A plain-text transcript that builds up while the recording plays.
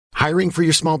Hiring for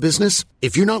your small business?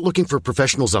 If you're not looking for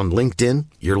professionals on LinkedIn,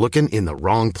 you're looking in the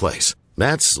wrong place.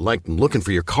 That's like looking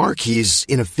for your car keys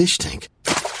in a fish tank.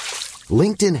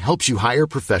 LinkedIn helps you hire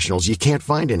professionals you can't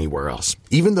find anywhere else,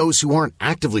 even those who aren't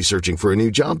actively searching for a new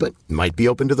job but might be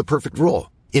open to the perfect role.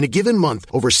 In a given month,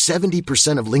 over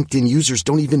 70% of LinkedIn users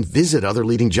don't even visit other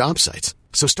leading job sites.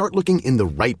 So start looking in the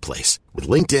right place. With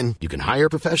LinkedIn, you can hire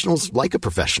professionals like a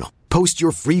professional. Post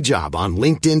your free job on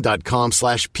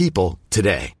linkedin.com/people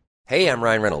today. Hey, I'm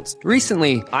Ryan Reynolds.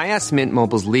 Recently, I asked Mint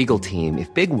Mobile's legal team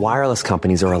if big wireless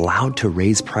companies are allowed to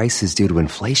raise prices due to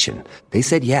inflation. They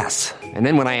said yes. And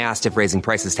then when I asked if raising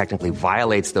prices technically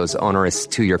violates those onerous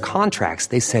 2-year contracts,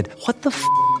 they said, "What the f***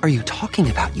 are you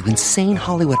talking about, you insane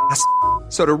Hollywood ass?"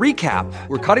 So to recap,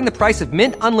 we're cutting the price of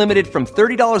Mint Unlimited from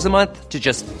 $30 a month to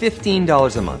just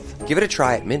 $15 a month. Give it a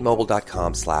try at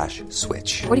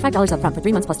mintmobile.com/switch. $45 up front for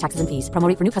 3 months plus taxes and fees. Promo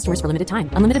rate for new customers for limited time.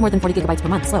 Unlimited more than 40 gigabytes per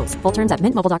month. Slows full terms at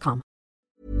mintmobile.com.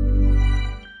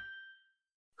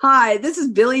 Hi, this is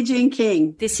Billie Jean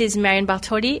King. This is Marion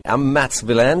Bartoli. I'm Mats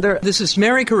Wilander. This is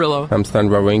Mary Carrillo. I'm Stan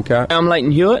Wawrinka. I'm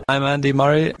Leighton Hewitt. I'm Andy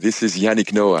Murray. This is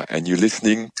Yannick Noah, and you're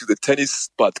listening to the Tennis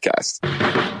Podcast.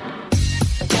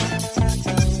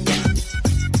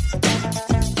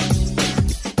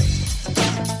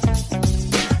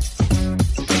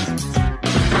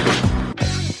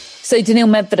 So Daniil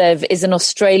Medvedev is an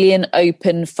Australian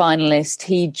Open finalist.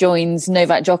 He joins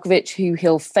Novak Djokovic, who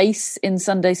he'll face in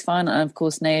Sunday's final, and of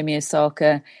course Naomi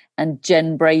Osaka and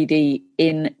Jen Brady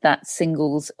in that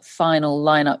singles final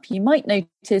lineup. You might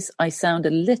notice I sound a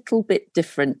little bit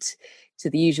different to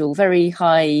the usual very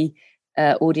high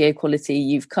audio quality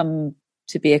you've come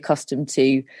to be accustomed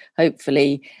to,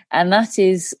 hopefully. And that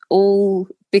is all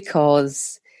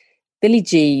because Billie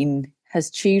Jean has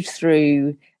chewed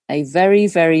through a very,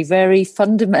 very, very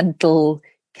fundamental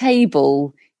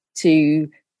cable to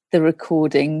the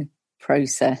recording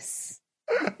process.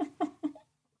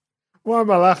 Why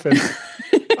am I laughing?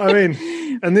 I mean,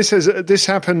 and this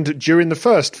happened during the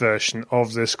first version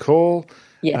of this call,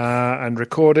 yes. And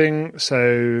recording.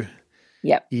 So,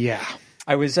 yep. Yeah.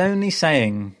 I was only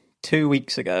saying 2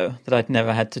 weeks ago that I'd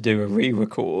never had to do a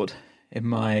re-record in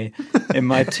my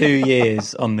 2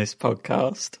 years on this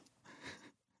podcast.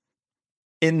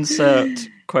 Insert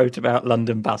quote about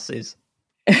London buses.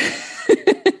 Yeah,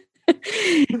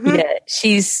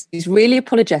 she's really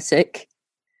apologetic.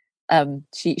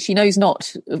 She knows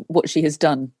not what she has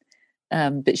done,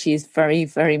 but she is very,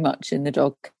 very much in the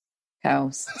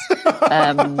doghouse.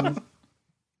 In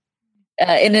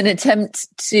an attempt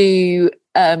to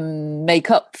make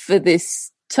up for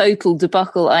this total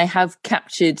debacle, I have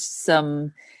captured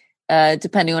some,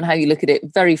 depending on how you look at it,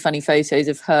 very funny photos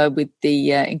of her with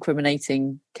the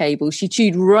incriminating cable. She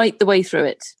chewed right the way through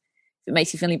it. If it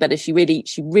makes you feel any better, she really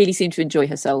seemed to enjoy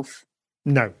herself.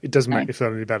 No, it doesn't make me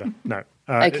feel any better. No.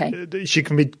 Okay. She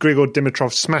can be Grigor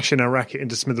Dimitrov smashing her racket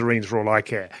into smithereens for all I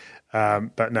care.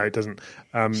 But no, it doesn't.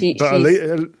 At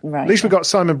least we've got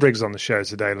Simon Briggs on the show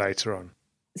today later on.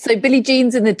 So Billie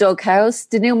Jean's in the doghouse.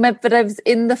 Daniil Medvedev's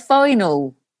in the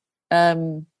final.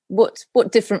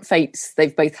 What different fates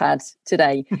they've both had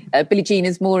today. Billie Jean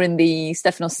is more in the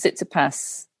Stefanos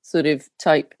Tsitsipas sort of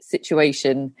type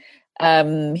situation.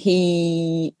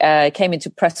 He came into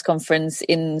press conference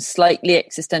in slightly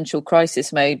existential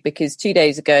crisis mode because 2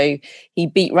 days ago he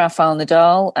beat Rafael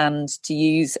Nadal, and to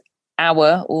use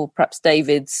our, or perhaps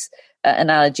David's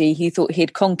analogy, he thought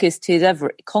he'd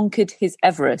conquered his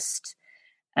Everest.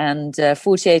 And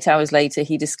 48 hours later,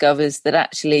 he discovers that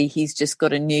actually he's just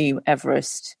got a new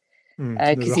Everest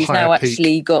because he's now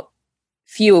actually got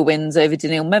fewer wins over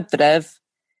Daniil Medvedev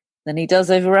than he does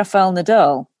over Rafael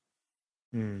Nadal.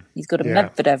 He's got a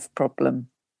Medvedev problem.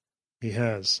 He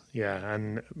has, yeah.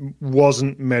 And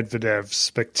wasn't Medvedev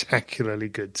spectacularly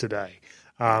good today?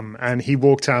 And he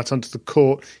walked out onto the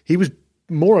court. He was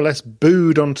more or less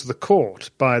booed onto the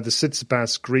court by the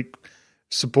Tsitsipas Greek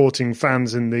supporting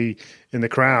fans in the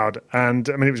crowd. And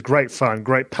I mean, it was great fun,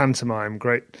 great pantomime,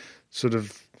 great sort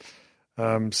of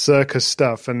circus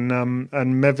stuff. And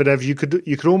Medvedev, you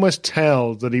could almost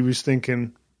tell that he was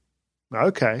thinking,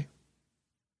 okay,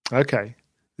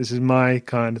 this is my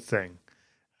kind of thing.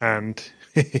 And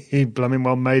he blooming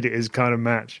well made it his kind of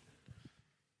match.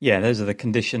 Yeah, those are the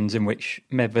conditions in which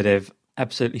Medvedev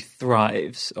absolutely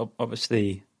thrives.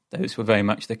 Obviously, those were very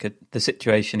much the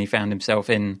situation he found himself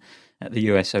in at the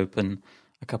US Open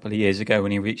a couple of years ago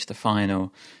when he reached the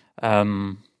final.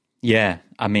 Yeah,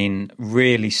 I mean,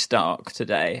 really stark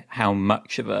today how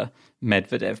much of a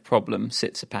Medvedev problem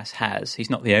Tsitsipas has. He's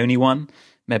not the only one.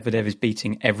 Medvedev is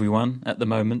beating everyone at the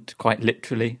moment, quite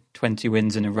literally. 20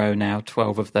 wins in a row now,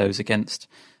 12 of those against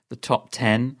the top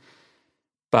 10.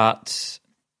 but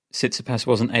Tsitsipas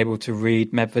wasn't able to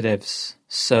read Medvedev's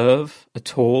serve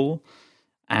at all,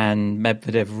 and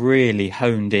Medvedev really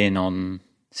honed in on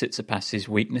Tsitsipas's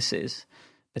weaknesses,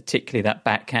 particularly that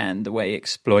backhand, the way he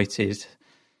exploited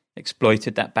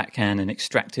that backhand and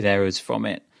extracted errors from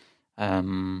it.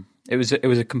 It was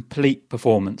a complete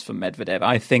performance from Medvedev.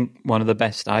 I think one of the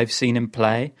best I've seen him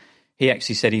play. He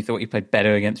actually said he thought he played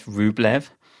better against Rublev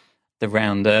the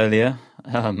round earlier,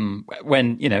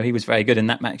 when, he was very good in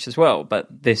that match as well.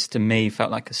 But this, to me, felt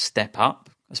like a step up,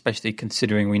 especially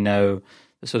considering we know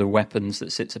the sort of weapons that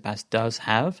Tsitsipas does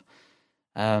have.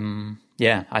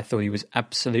 I thought he was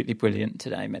absolutely brilliant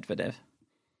today, Medvedev.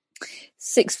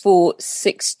 6-4,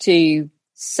 6-2,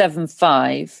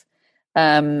 7-5.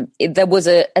 There was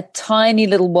a tiny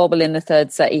little wobble in the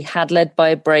third set. He had led by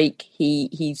a break.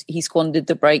 He squandered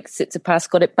the break. Tsitsipas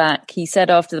got it back. He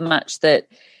said after the match that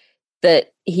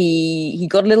he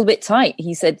got a little bit tight.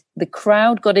 He said the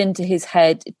crowd got into his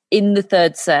head in the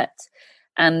third set,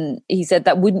 and he said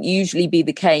that wouldn't usually be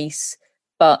the case,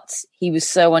 but he was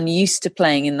so unused to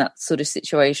playing in that sort of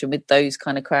situation with those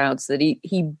kind of crowds that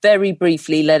he very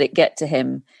briefly let it get to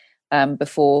him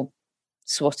before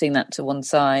swatting that to one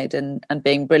side and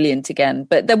being brilliant again.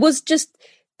 But there was just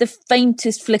the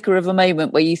faintest flicker of a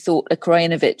moment where you thought a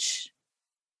Krajinovic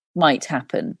might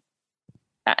happen.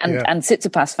 And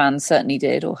Tsitsipas fans certainly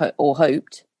did or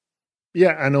hoped.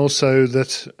 Yeah, and also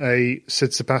that a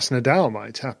Tsitsipas Nadal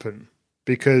might happen,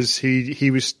 because he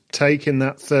was taking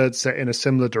that third set in a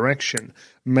similar direction,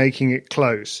 making it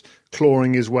close,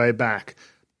 clawing his way back,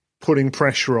 putting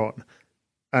pressure on.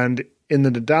 And in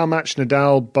the Nadal match,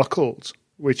 Nadal buckled,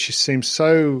 which seems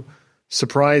so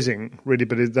surprising, really.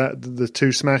 But the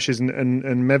two smashes and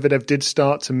Medvedev did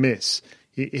start to miss.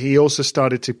 He also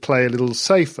started to play a little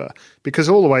safer, because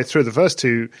all the way through the first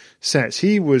two sets,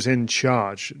 he was in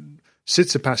charge.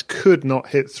 Tsitsipas could not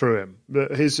hit through him.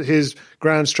 His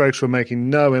ground strokes were making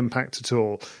no impact at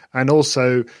all. And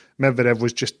also, Medvedev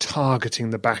was just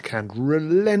targeting the backhand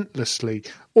relentlessly,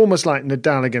 almost like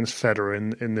Nadal against Federer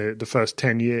in the first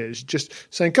 10 years, just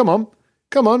saying, come on,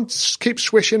 keep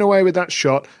swishing away with that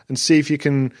shot and see if you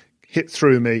can hit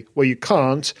through me. Well, you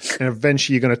can't, and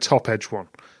eventually you're going to top edge one.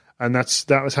 And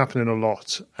that was happening a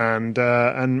lot. And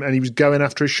he was going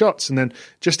after his shots. And then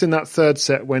just in that third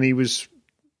set, when he was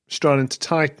starting to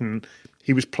tighten,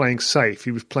 he was playing safe.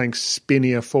 He was playing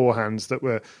spinnier forehands that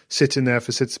were sitting there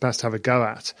for Tsitsipas to have a go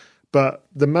at. But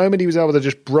the moment he was able to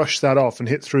just brush that off and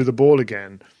hit through the ball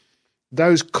again,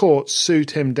 those courts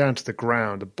suit him down to the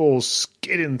ground. The ball's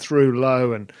skidding through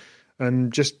low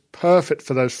and just perfect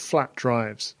for those flat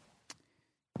drives.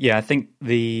 Yeah, I think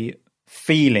the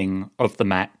feeling of the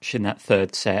match in that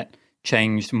third set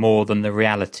changed more than the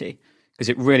reality, because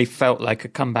it really felt like a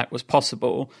comeback was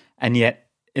possible, and yet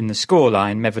in the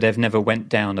scoreline, Medvedev never went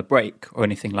down a break or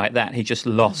anything like that. He just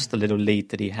lost the little lead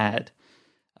that he had.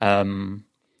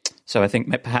 So I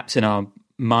think perhaps in our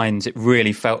minds it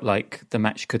really felt like the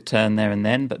match could turn there and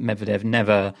then, but Medvedev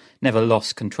never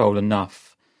lost control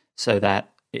enough so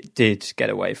that it did get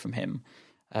away from him.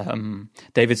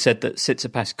 David said that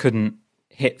Tsitsipas couldn't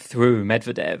hit through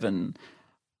Medvedev, and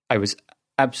I was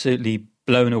absolutely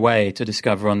blown away to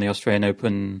discover on the Australian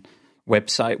Open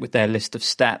website with their list of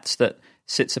stats that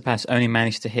Tsitsipas only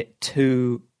managed to hit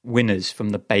 2 winners from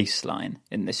the baseline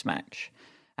in this match,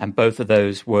 and both of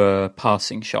those were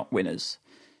passing shot winners.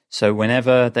 So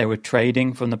whenever they were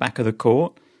trading from the back of the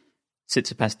court,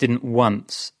 Tsitsipas didn't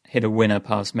once hit a winner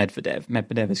past Medvedev.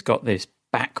 Medvedev has got this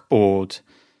backboard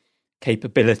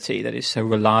capability that is so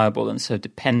reliable and so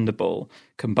dependable,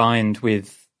 combined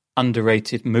with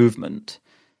underrated movement,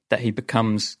 that he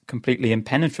becomes completely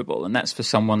impenetrable. And that's for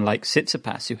someone like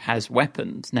Tsitsipas, who has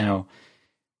weapons. Now,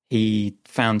 he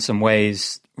found some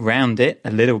ways round it a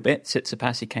little bit.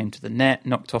 Tsitsipas, he came to the net,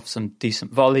 knocked off some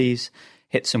decent volleys,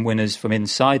 hit some winners from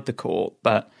inside the court.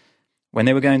 But when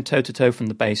they were going toe-to-toe from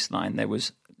the baseline, there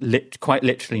was quite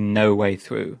literally no way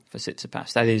through for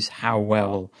Tsitsipas. That is how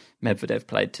well Medvedev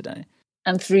played today.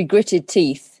 And through gritted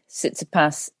teeth,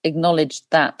 Tsitsipas acknowledged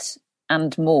that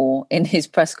and more in his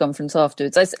press conference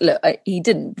afterwards. I said, look,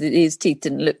 his teeth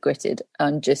didn't look gritted.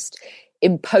 I'm just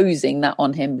imposing that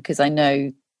on him because I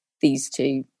know these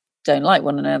two don't like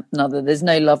one another. There's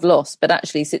no love lost. But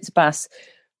actually, Tsitsipas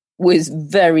was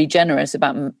very generous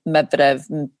about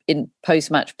Medvedev in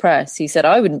post-match press. He said,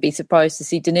 I wouldn't be surprised to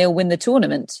see Daniil win the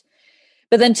tournament.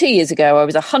 But then 2 years ago, I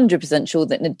was 100% sure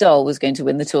that Nadal was going to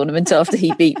win the tournament after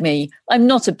he beat me. I'm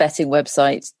not a betting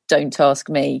website. Don't ask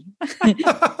me.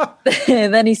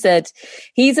 Then he said,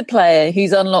 he's a player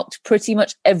who's unlocked pretty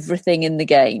much everything in the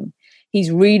game.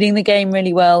 He's reading the game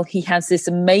really well. He has this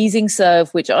amazing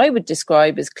serve, which I would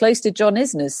describe as close to John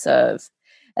Isner's serve.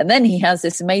 And then he has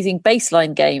this amazing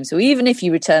baseline game. So even if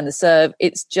you return the serve,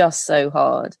 it's just so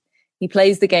hard. He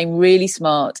plays the game really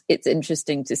smart. It's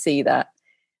interesting to see that.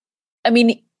 I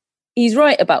mean, he's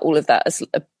right about all of that, as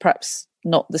perhaps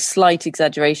not the slight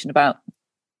exaggeration about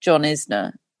John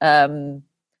Isner.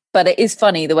 But it is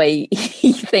funny the way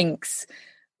he thinks,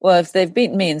 well, if they've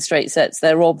beaten me in straight sets,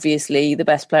 they're obviously the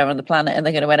best player on the planet and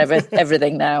they're going to win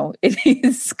everything now. It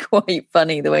is quite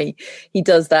funny the way he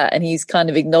does that. And he's kind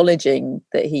of acknowledging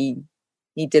that he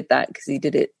did that because he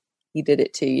did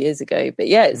it 2 years ago. But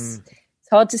yeah, it's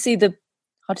hard to see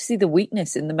the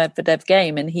weakness in the Medvedev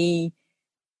game. And he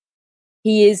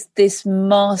is this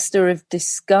master of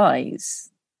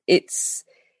disguise. It's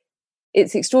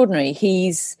extraordinary.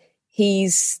 He's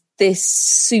this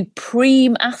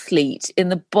supreme athlete in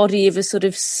the body of a sort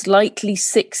of slightly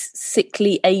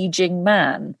sickly aging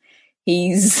man.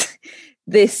 He's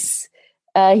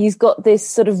got this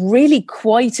sort of really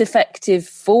quite effective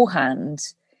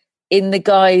forehand in the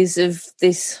guise of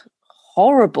this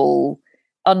horrible,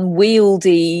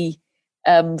 unwieldy,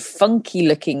 funky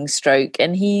looking stroke.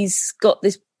 And he's got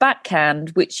this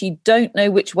backhand, which you don't know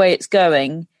which way it's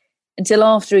going until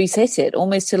after he's hit it,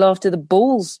 almost till after the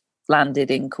ball's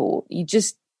landed in court. You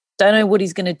just don't know what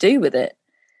he's going to do with it.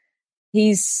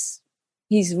 He's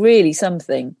really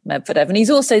something, Medvedev. And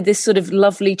he's also this sort of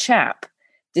lovely chap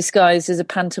disguised as a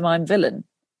pantomime villain.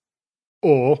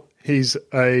 Or he's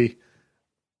a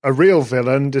real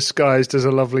villain disguised as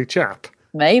a lovely chap.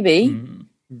 Maybe.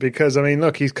 Because, I mean,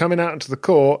 look, he's coming out into the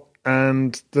court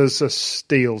and there's a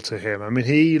steel to him. I mean,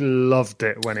 he loved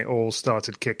it when it all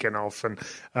started kicking off and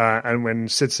when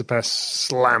Tsitsipas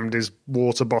slammed his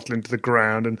water bottle into the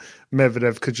ground and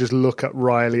Medvedev could just look up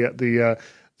wryly at the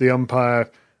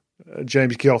umpire,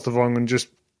 James Gyötövöng, and just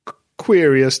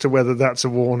query as to whether that's a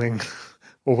warning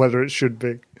or whether it should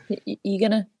be. You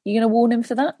gonna warn him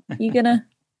for that? You gonna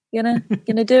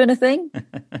do anything?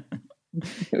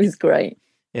 It was great.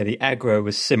 Yeah, the aggro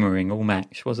was simmering all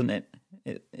match, wasn't it?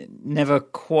 It never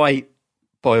quite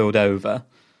boiled over,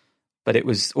 but it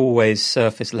was always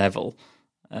surface level.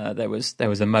 There was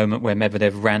a moment where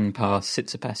Medvedev ran past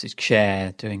Tsitsipas's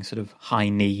chair doing sort of high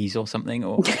knees or something,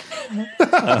 or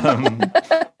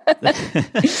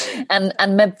and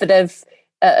Medvedev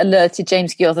alerted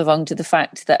James Gyötövöng to the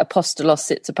fact that Apostolos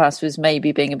Tsitsipas was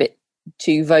maybe being a bit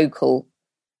too vocal.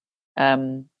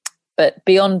 But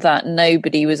beyond that,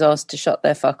 nobody was asked to shut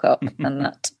their fuck up, and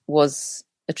that was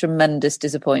a tremendous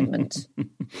disappointment.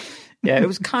 Yeah, it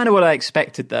was kind of what I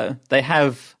expected, though. They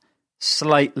have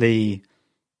slightly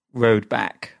rode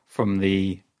back from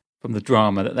the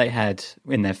drama that they had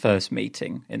in their first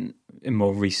meeting in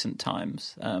more recent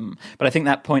times. But I think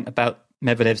that point about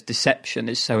Medvedev's deception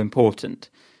is so important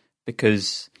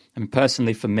because, I mean,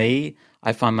 personally for me,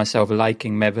 I find myself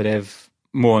liking Medvedev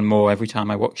more and more every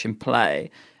time I watch him play.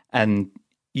 And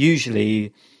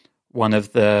usually one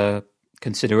of the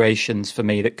considerations for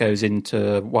me that goes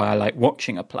into why I like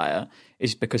watching a player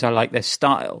is because I like their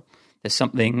style. There's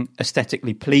something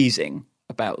aesthetically pleasing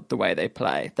about the way they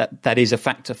play. That is a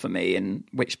factor for me in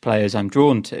which players I'm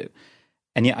drawn to.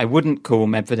 And yet I wouldn't call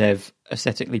Medvedev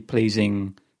aesthetically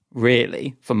pleasing,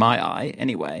 really, for my eye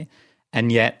anyway. And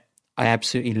yet I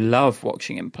absolutely love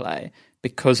watching him play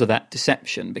because of that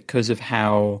deception, because of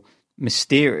how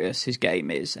mysterious his game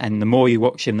is. And the more you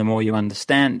watch him, the more you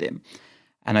understand him.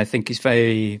 And I think it's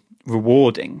very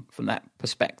rewarding from that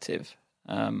perspective.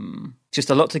 Just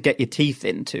a lot to get your teeth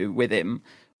into with him.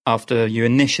 After you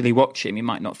initially watch him, you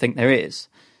might not think there is.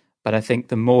 But I think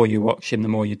the more you watch him, the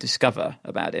more you discover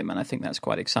about him. And I think that's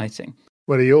quite exciting.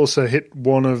 Well, he also hit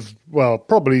one of,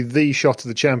 probably the shot of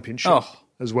the championship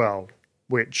as well,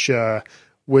 which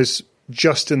was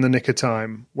just in the nick of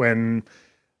time when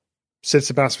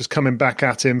Tsitsipas was coming back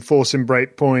at him, forcing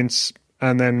break points,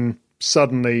 and then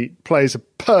suddenly plays a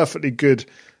perfectly good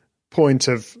point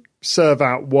of serve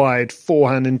out wide,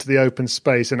 forehand into the open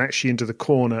space and actually into the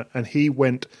corner. And he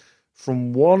went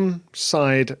from one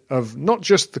side of not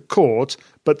just the court,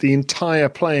 but the entire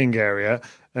playing area,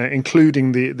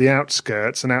 including the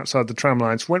outskirts and outside the tram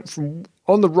lines, went from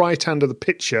on the right hand of the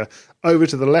pitcher over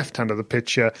to the left hand of the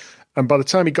pitcher. And by the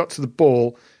time he got to the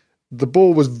ball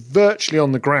was virtually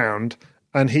on the ground.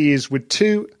 And he is with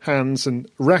two hands and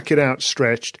racket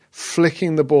outstretched,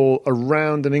 flicking the ball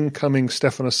around an incoming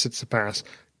Stefanos Tsitsipas,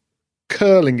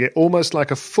 curling it almost like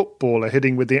a footballer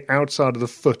hitting with the outside of the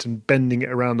foot and bending it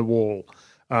around the wall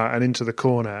and into the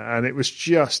corner. And it was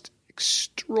just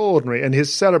extraordinary. And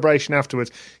his celebration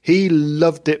afterwards, he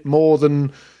loved it more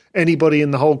than anybody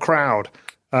in the whole crowd.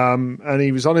 and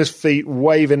he was on his feet,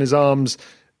 waving his arms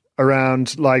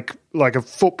around like a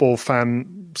football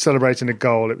fan celebrating a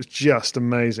goal. It was just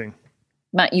amazing.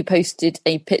 Matt, you posted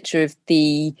a picture of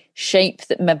the shape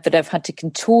that Medvedev had to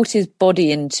contort his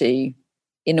body into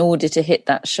in order to hit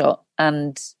that shot,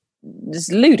 and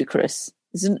it's ludicrous.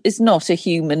 It's not a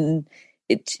human.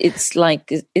 It is like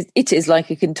a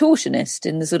contortionist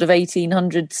in the sort of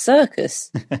 1800s circus.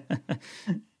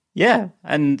 Yeah,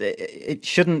 and it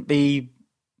shouldn't be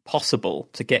possible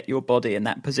to get your body in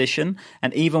that position.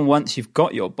 And even once you've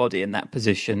got your body in that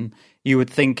position, you would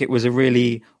think it was a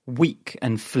really weak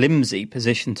and flimsy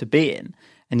position to be in.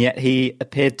 And yet he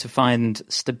appeared to find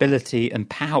stability and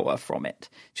power from it.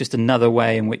 Just another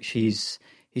way in which he's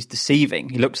deceiving.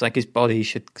 He looks like his body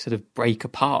should sort of break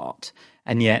apart,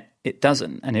 and yet it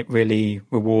doesn't. And it really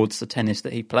rewards the tennis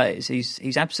that he plays.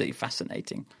 He's absolutely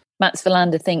fascinating. Mats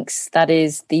Wilander thinks that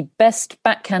is the best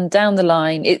backhand down the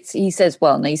line. He says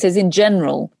in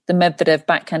general, the Medvedev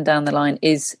backhand down the line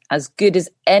is as good as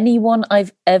anyone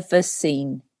I've ever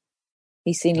seen.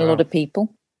 He's seen a lot of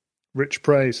people. Rich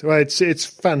praise. Well, it's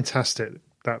fantastic,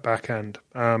 that backhand.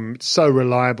 It's so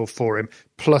reliable for him.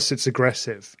 Plus, it's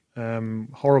aggressive.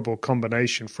 Horrible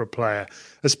combination for a player,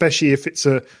 especially if it's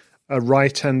a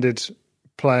right-handed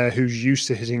player who's used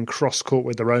to hitting cross-court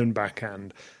with their own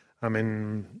backhand. I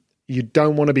mean, you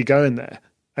don't want to be going there.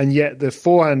 And yet the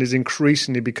forehand is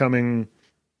increasingly becoming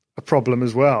a problem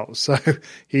as well. So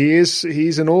he's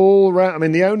an all-round... I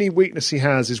mean, the only weakness he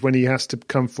has is when he has to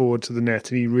come forward to the net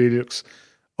and he really looks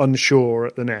unsure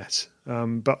at the net.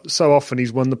 But so often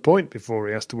he's won the point before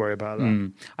he has to worry about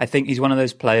that. I think he's one of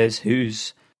those players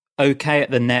who's okay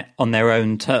at the net on their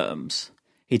own terms.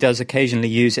 He does occasionally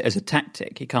use it as a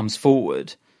tactic. He comes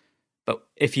forward, but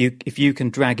if you can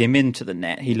drag him into the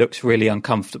net, he looks really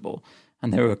uncomfortable.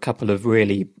 And there were a couple of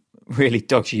really, really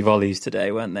dodgy volleys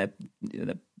today, weren't there?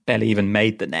 They barely even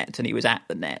made the net, and he was at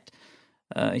the net.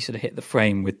 He sort of hit the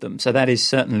frame with them. So that is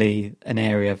certainly an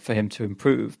area for him to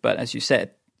improve. But as you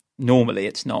said, normally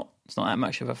it's not that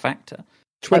much of a factor.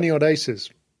 20-odd aces.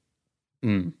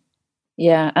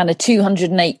 Yeah, and a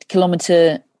 208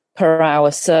 kilometre per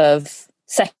hour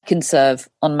second serve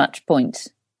on match point.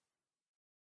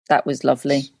 That was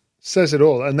lovely. Says it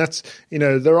all. And that's,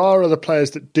 there are other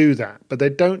players that do that, but they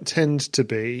don't tend to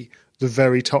be the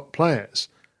very top players.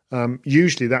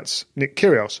 Usually that's Nick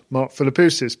Kyrgios, Mark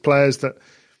Philippoussis, players that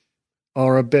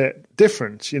are a bit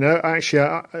different,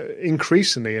 actually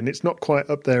increasingly, and it's not quite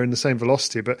up there in the same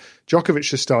velocity, but Djokovic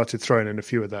has started throwing in a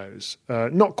few of those.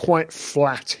 Not quite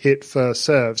flat hit first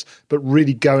serves, but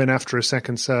really going after a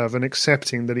second serve and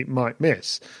accepting that it might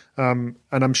miss. And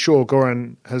I'm sure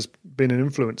Goran has been an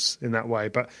influence in that way,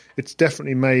 but it's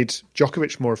definitely made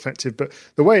Djokovic more effective. But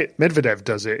the way Medvedev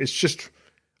does it, it's just,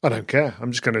 I don't care.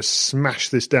 I'm just going to smash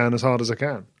this down as hard as I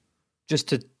can. Just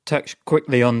to touch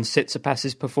quickly on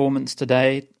Tsitsipas's performance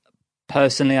today,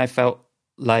 personally, I felt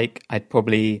like I'd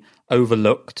probably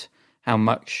overlooked how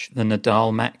much the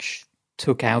Nadal match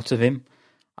took out of him.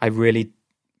 I really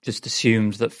just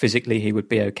assumed that physically he would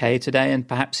be okay today, and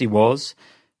perhaps he was.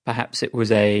 Perhaps it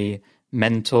was a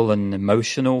mental and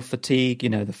emotional fatigue,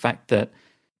 the fact that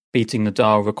beating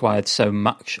Nadal required so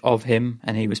much of him,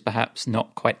 and he was perhaps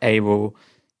not quite able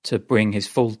to bring his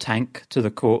full tank to the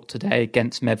court today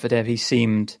against Medvedev. He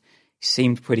seemed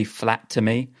pretty flat to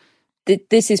me.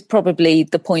 This is probably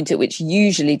the point at which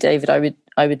usually, David,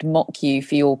 I would mock you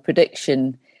for your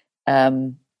prediction.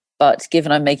 But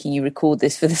given I'm making you record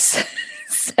this for the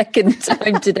second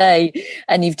time today,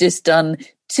 and you've just done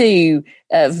two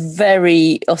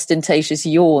very ostentatious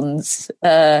yawns,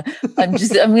 I'm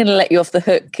going to let you off the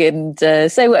hook and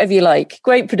say whatever you like.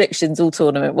 Great predictions all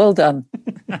tournament. Well done.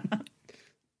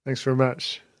 Thanks very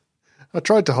much. I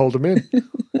tried to hold him in.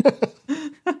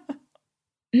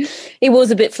 He was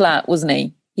a bit flat, wasn't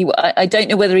he? I don't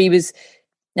know whether he was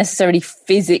necessarily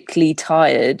physically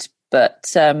tired,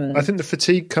 but I think the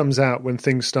fatigue comes out when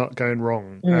things start going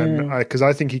wrong. Because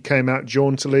I think he came out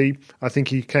jauntily. I think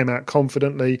he came out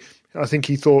confidently. I think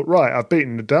he thought, right, I've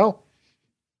beaten Nadal.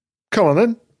 Come on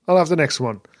then, I'll have the next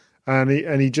one. And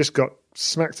he just got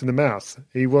smacked in the mouth.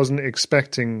 He wasn't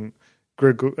expecting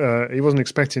Daniil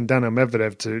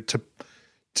Medvedev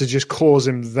to just cause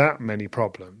him that many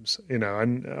problems,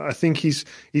 and I think he's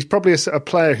probably a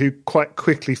player who quite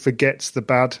quickly forgets the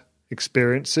bad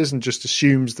experiences and just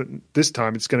assumes that this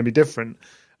time it's going to be different.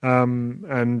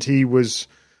 And he was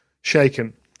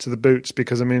shaken to the boots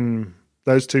because,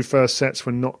 those two first sets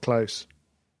were not close.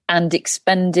 And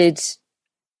expended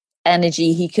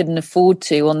energy he couldn't afford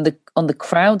to on the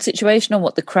crowd situation, on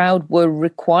what the crowd were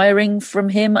requiring from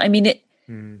him. It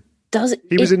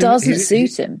doesn't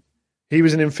suit him. He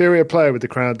was an inferior player with the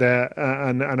crowd there,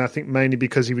 and I think mainly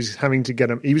because he was having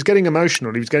to he was getting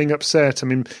emotional, he was getting upset. I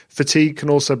mean, fatigue can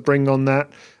also bring on that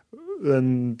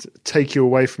and take you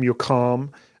away from your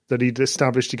calm that he'd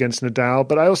established against Nadal.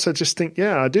 But I also just think,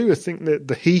 I think that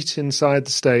the heat inside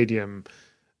the stadium,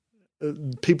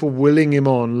 people willing him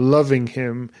on, loving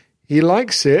him, he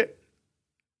likes it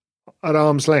at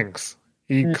arm's length.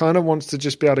 He kind of wants to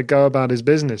just be able to go about his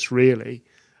business, really.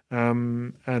 I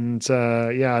don't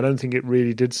think it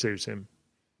really did suit him.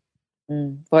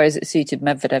 Whereas it suited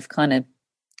Medvedev kind of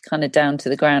down to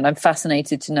the ground. I'm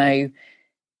fascinated to know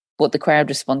what the crowd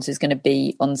response is going to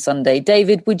be on Sunday.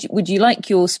 David, would you like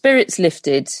your spirits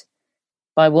lifted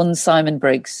by one Simon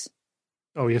Briggs?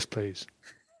 Oh, yes, please.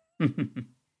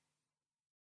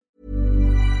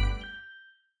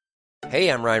 Hey,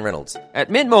 I'm Ryan Reynolds. At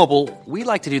Mint Mobile, we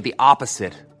like to do the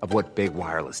opposite of what Big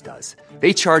Wireless does.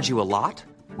 They charge you a lot.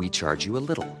 We charge you a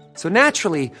little. So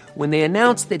naturally, when they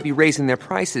announced they'd be raising their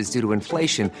prices due to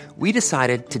inflation, we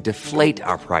decided to deflate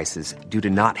our prices due to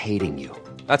not hating you.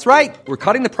 That's right. We're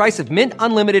cutting the price of Mint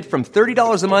Unlimited from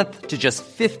 $30 a month to just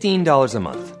 $15 a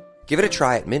month. Give it a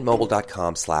try at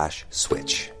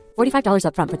mintmobile.com/switch. $45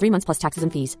 up front for 3 months plus taxes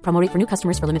and fees. Promo rate for new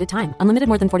customers for limited time. Unlimited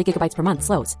more than 40 gigabytes per month.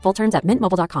 Slows full terms at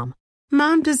mintmobile.com.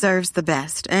 Mom deserves the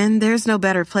best, and there's no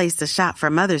better place to shop for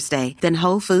Mother's Day than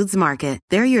Whole Foods Market.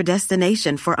 They're your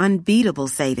destination for unbeatable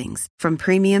savings, from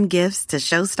premium gifts to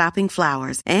show-stopping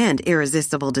flowers and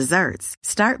irresistible desserts.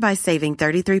 Start by saving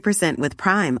 33% with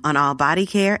Prime on all body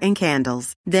care and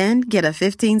candles. Then get a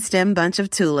 15-stem bunch of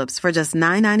tulips for just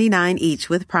 $9.99 each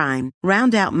with Prime.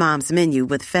 Round out Mom's menu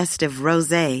with festive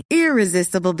rosé,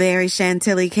 irresistible berry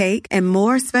chantilly cake, and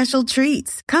more special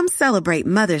treats. Come celebrate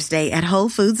Mother's Day at Whole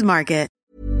Foods Market.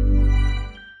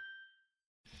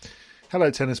 Hello,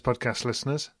 Tennis Podcast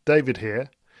listeners. David here.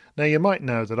 Now, you might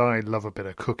know that I love a bit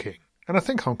of cooking, and I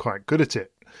think I'm quite good at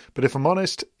it. But if I'm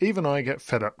honest, even I get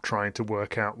fed up trying to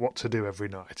work out what to do every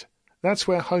night. That's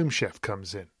where Home Chef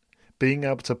comes in. Being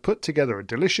able to put together a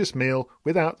delicious meal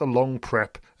without the long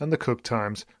prep and the cook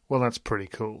times, well, that's pretty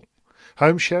cool.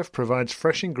 Home Chef provides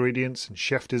fresh ingredients and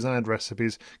chef-designed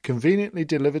recipes conveniently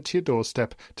delivered to your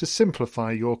doorstep to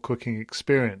simplify your cooking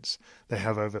experience. They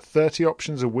have over 30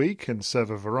 options a week and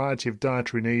serve a variety of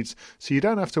dietary needs, so you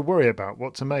don't have to worry about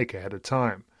what to make ahead of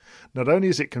time. Not only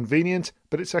is it convenient,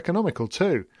 but it's economical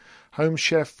too. Home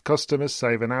Chef customers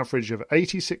save an average of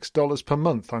 $86 per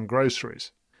month on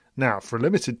groceries. Now, for a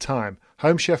limited time,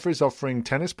 Home Chef is offering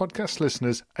Tennis Podcast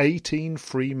listeners 18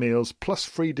 free meals plus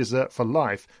free dessert for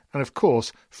life and, of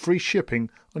course, free shipping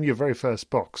on your very first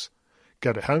box.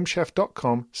 Go to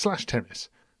homechef.com/tennis.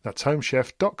 That's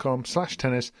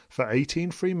homechef.com/tennis for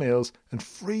 18 free meals and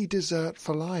free dessert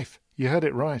for life. You heard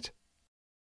it right.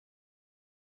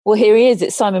 Well, here he is.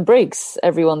 It's Simon Briggs,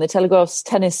 everyone, the Telegraph's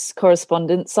tennis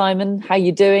correspondent. Simon, how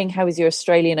you doing? How has your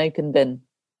Australian Open been?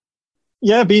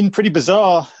 Yeah, been pretty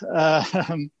bizarre.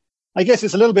 I guess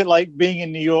it's a little bit like being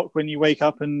in New York when you wake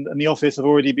up and the office have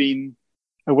already been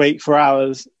awake for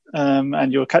hours,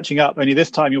 and you're catching up. Only this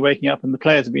time you're waking up and the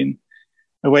players have been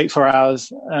awake for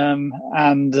hours.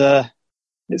 And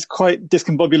it's quite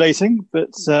discombobulating.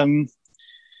 But,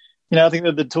 I think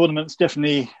that the tournament's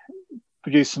definitely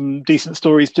produced some decent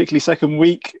stories, particularly second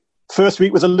week. First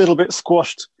week was a little bit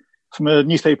squashed from a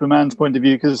newspaper man's point of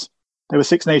view because there were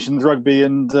Six Nations rugby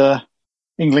and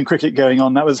England cricket going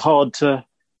on. That was hard to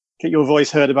get your voice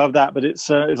heard above that, but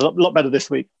it's a lot better this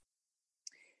week.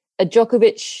 A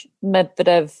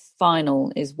Djokovic-Medvedev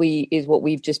final is what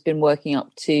we've just been working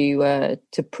up to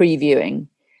previewing.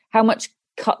 How much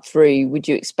cut through would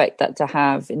you expect that to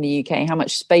have in the UK? How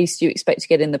much space do you expect to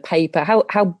get in the paper? How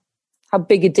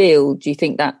big a deal do you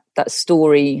think that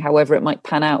story, however it might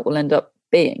pan out, will end up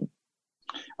being?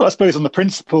 Well, I suppose on the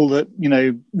principle that,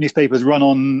 newspapers run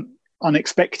on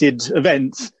unexpected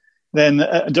events, then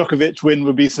a Djokovic win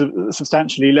would be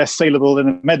substantially less saleable than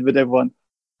a Medvedev one.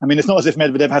 I mean, it's not as if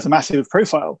Medvedev has a massive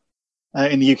profile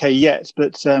in the UK yet,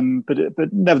 but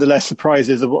nevertheless,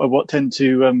 surprises are what tend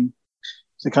to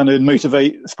kind of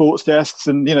motivate sports desks.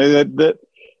 And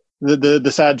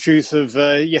the sad truth of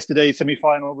yesterday's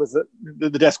semi-final was that the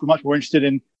desk were much more interested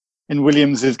in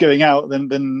Williams' going out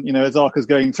than Osaka's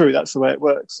going through. That's the way it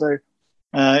works. So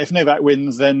if Novak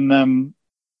wins, then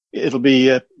it'll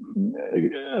be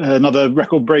another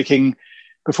record-breaking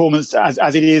performance,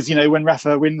 as it is, when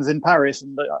Rafa wins in Paris.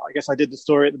 And I guess I did the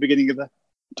story at the beginning of the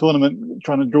tournament,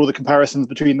 trying to draw the comparisons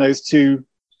between those two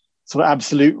sort of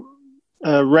absolute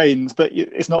reigns. But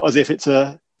it's not as if it's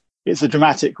a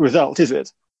dramatic result, is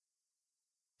it?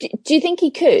 Do you think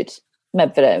he could,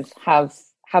 Medvedev, have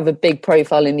a big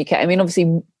profile in the UK? I mean,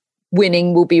 obviously,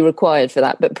 winning will be required for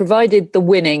that. But provided the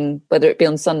winning, whether it be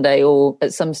on Sunday or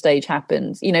at some stage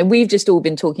happens, we've just all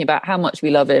been talking about how much we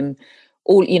love him,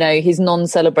 all, his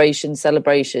non-celebration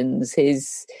celebrations,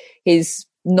 his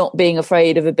not being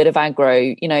afraid of a bit of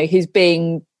aggro, his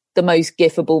being the most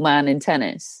gifable man in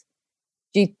tennis.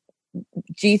 Do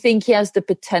you think he has the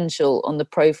potential on the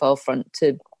profile front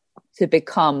to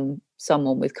become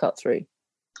someone with cut through?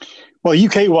 Well,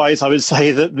 UK-wise, I would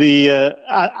say that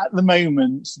at the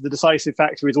moment, the decisive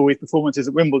factor is always performances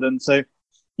at Wimbledon. So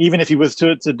even if he was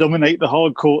to dominate the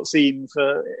hard court scene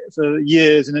for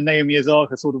years in a Naomi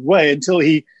Osaka sort of way, until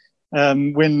he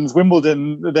wins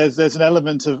Wimbledon, there's an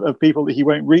element of people that he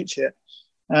won't reach it.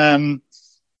 And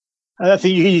I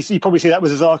think you probably see that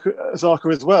with Osaka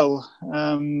as well,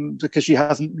 because she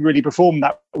hasn't really performed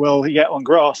that well yet on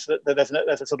grass. There's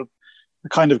a sort of a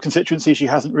kind of constituency she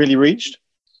hasn't really reached.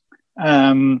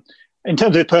 In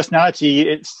terms of personality,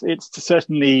 it's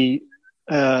certainly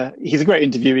he's a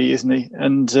great interviewee, isn't he?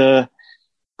 And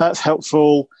that's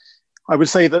helpful. I would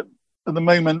say that at the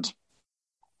moment,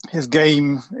 his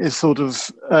game is sort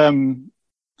of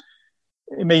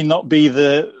it may not be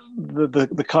the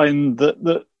kind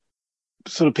that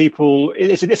sort of people.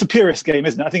 It's a purist game,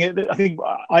 isn't it? I think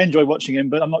I enjoy watching him,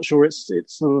 but I'm not sure it's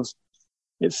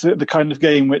the kind of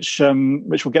game which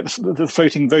will get the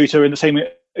voting voter in the same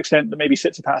extent that maybe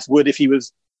Tsitsipas would if he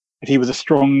was a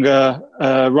stronger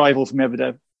rival for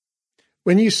Medvedev.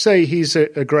 When you say he's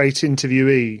a great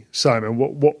interviewee, Simon,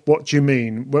 what do you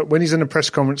mean? When he's in a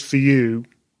press conference for you,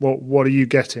 what are you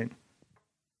getting?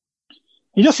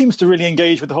 He just seems to really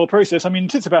engage with the whole process. I mean,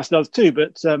 Tsitsipas does too,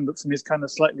 but from his kind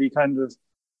of slightly kind of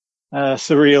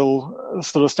surreal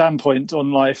sort of standpoint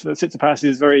on life, Tsitsipas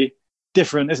is very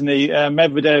different, isn't he?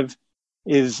 Medvedev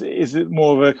is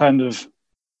more of a kind of,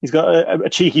 he's got a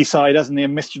cheeky side, hasn't he? A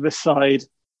mischievous side.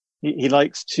 He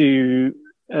likes to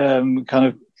kind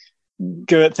of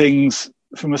go at things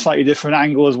from a slightly different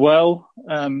angle as well,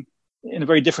 in a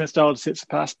very different style to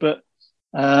Tsitsipas. But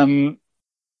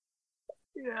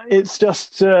it's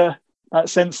just that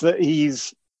sense that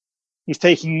he's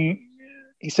taking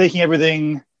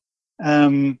everything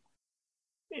with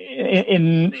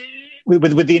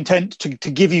the intent to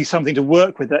give you something to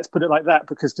work with. Let's put it like that,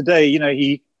 because today,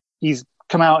 he's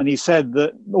come out and he said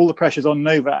that all the pressure's on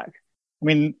Novak. I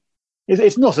mean,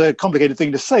 it's not a complicated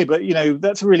thing to say, but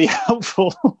that's really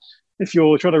helpful if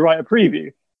you're trying to write a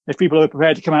preview. If people are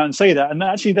prepared to come out and say that, and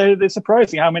actually, they're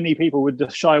surprising how many people would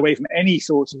just shy away from any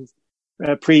sort of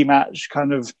pre-match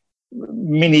kind of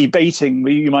mini baiting,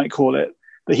 you might call it,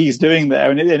 that he's doing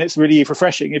there, and it's really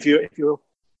refreshing if you're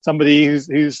somebody who's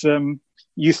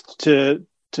used to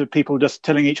people just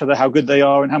telling each other how good they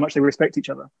are and how much they respect each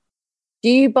other. Do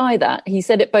you buy that? He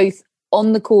said it both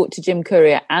on the court to Jim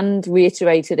Courier and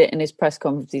reiterated it in his press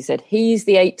conference. He said he's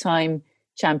the 8-time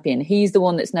champion. He's the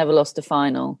one that's never lost a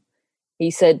final. He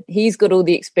said he's got all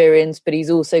the experience, but he's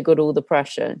also got all the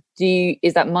pressure.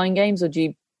 Is that mind games, or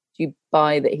do you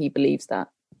buy that he believes that?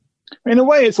 In a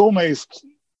way, it's almost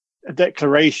a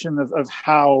declaration of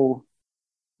how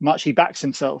much he backs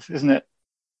himself, isn't it?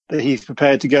 That he's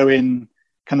prepared to go in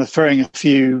kind of throwing a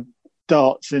few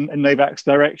darts in Novak's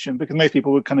direction, because most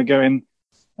people would kind of go in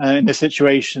this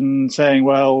situation saying,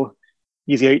 well,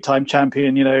 he's the 8-time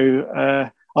champion,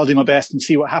 I'll do my best and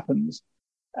see what happens.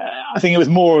 I think it was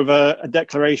more of a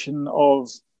declaration of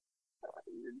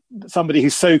somebody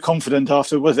who's so confident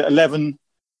after, 11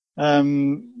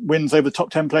 wins over the top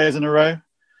 10 players in a row?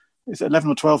 Is it 11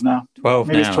 or 12 now? 12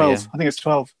 Maybe now, it's 12. yeah. I think it's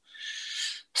 12.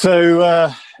 So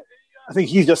I think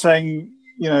he's just saying,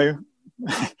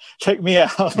 check me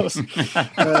out. There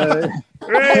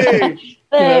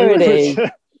it is.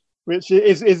 Which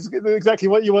is exactly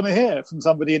what you want to hear from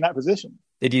somebody in that position.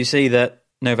 Did you see that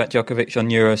Novak Djokovic on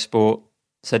Eurosport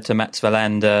said to Mats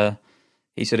Wilander,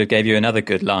 he sort of gave you another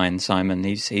good line, Simon.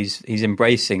 He's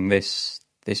embracing this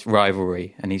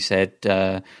rivalry, and he said,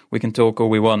 we can talk all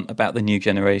we want about the new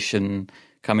generation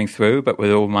coming through, but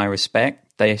with all my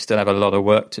respect, they still have a lot of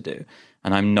work to do,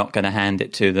 and I'm not going to hand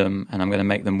it to them, and I'm going to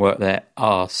make them work their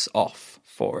arse off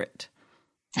for it.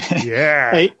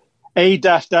 Yeah. A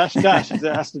dash dash dash, as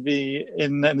it has to be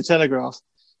in the Telegraph.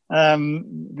 I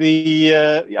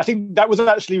think that was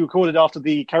actually recorded after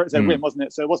the Karatsev win, wasn't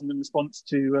it? So it wasn't in response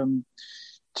to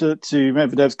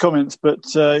Medvedev's comments. But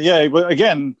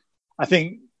again, I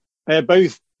think they're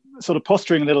both sort of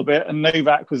posturing a little bit, and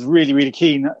Novak was really, really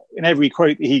keen in every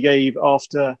quote that he gave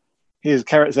after his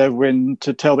Karatsev win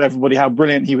to tell everybody how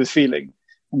brilliant he was feeling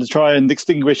and to try and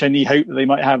extinguish any hope that they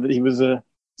might have that he was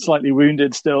slightly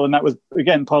wounded still. And that was,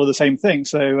 again, part of the same thing.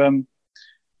 So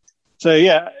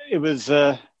yeah, it was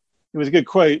a good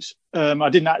quote. I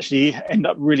didn't actually end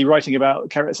up really writing about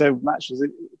Karatsev matches.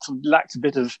 It sort of lacked a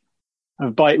bit of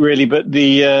bite, really. But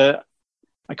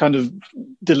I kind of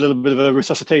did a little bit of a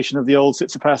resuscitation of the old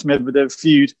Tsitsipas-Medvedev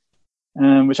feud,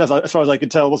 which, as far as I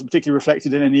could tell, wasn't particularly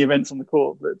reflected in any events on the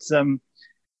court. But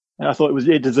I thought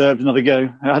it deserved another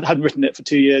go. I hadn't written it for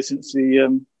 2 years since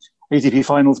the ATP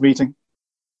finals meeting.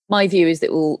 My view is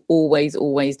that we'll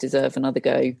always deserve another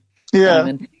go. Yeah.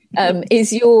 Simon.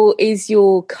 Is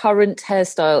your current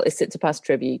hairstyle a Tsitsipas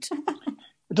tribute?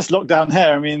 Just lockdown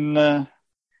hair. I mean, I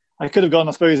could have gone,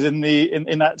 I suppose, in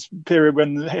that period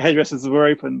when the hairdressers were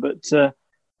open. But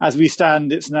as we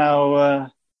stand, it's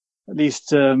now at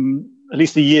least a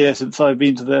year since I've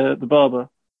been to the barber.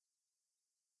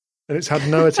 And it's had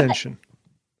no attention.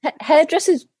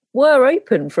 Hairdressers were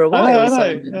open for a while. I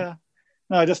know. Yeah.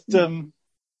 No, I just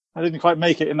I didn't quite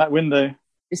make it in that window.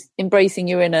 Just embracing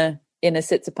your inner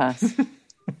Tsitsipas.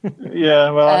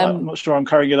 Yeah, well, I'm not sure I'm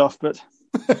carrying it off, but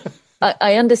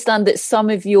I understand that some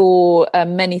of your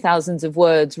many thousands of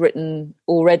words written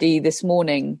already this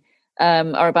morning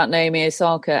are about Naomi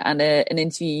Osaka and an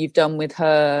interview you've done with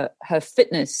her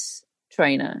fitness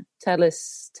trainer. Tell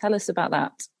us about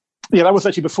that. Yeah, that was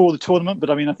actually before the tournament, but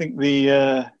I mean, I think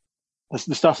the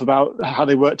stuff about how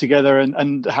they work together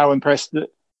and how impressed that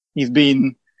he's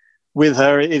been with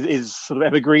her is sort of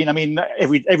evergreen. I mean,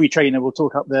 every trainer will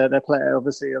talk up their player,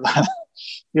 obviously. You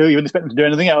wouldn't expect them to do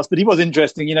anything else, but he was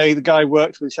interesting. The guy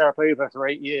worked with Sharapova for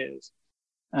 8 years.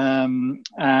 And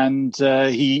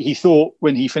he thought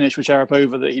when he finished with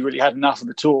Sharapova that he really had enough of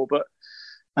the tour. But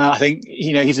I think,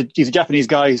 he's a Japanese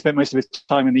guy who spent most of his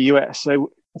time in the US.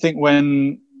 So I think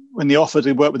when the offer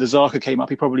to work with Osaka came up,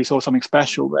 he probably saw something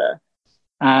special there.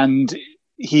 And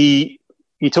he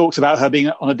talks about her being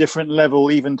on a different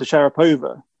level even to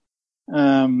Sharapova.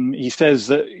 He says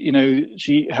that,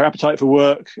 her appetite for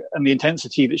work and the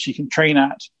intensity that she can train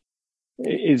at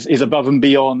is above and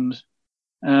beyond.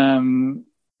 And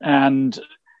I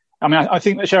mean, I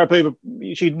think that Sharapova,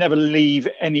 she'd never leave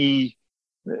any,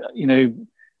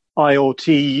 I or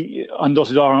T,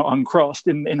 undotted R uncrossed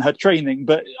in her training.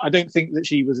 But I don't think that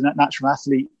she was a natural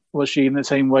athlete, was she, in the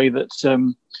same way that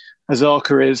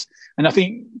Osaka is. And I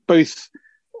think both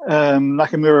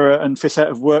Nakamura and Fissette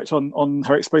have worked on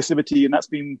her explosivity, and that's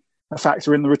been a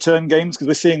factor in the return games, because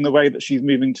we're seeing the way that she's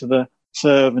moving to the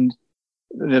serve, and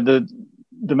the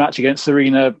match against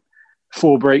Serena,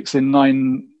 4 breaks in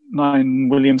nine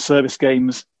Williams service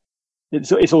games.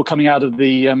 It's all coming out of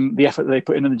the effort that they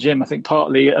put in the gym, I think,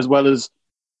 partly, as well as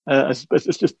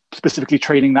just specifically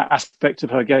training that aspect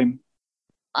of her game.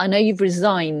 I know you've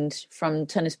resigned from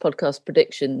Tennis Podcast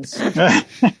predictions.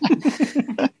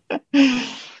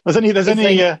 There's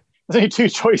only 2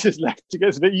 choices left. It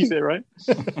gets a bit easier, right?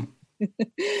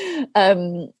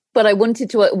 But I wanted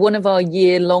to. One of our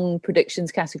year-long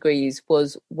predictions categories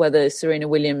was whether Serena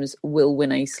Williams will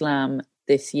win a Slam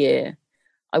this year.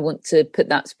 I want to put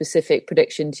that specific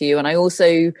prediction to you, and I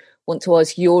also want to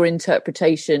ask your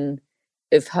interpretation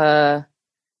of her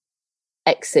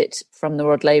exit from the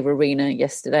Rod Laver Arena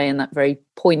yesterday, and that very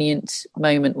poignant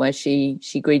moment where she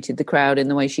greeted the crowd in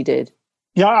the way she did.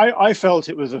 Yeah, I felt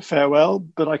it was a farewell,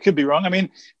 but I could be wrong. I mean,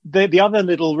 the other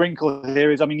little wrinkle here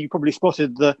is, I mean, you probably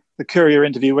spotted the Courier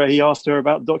interview where he asked her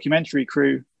about the documentary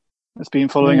crew that's been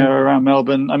following her around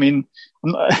Melbourne. I mean,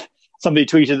 somebody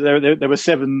tweeted that there were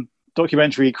 7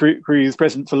 documentary crews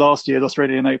present for last year's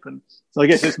Australian Open. So I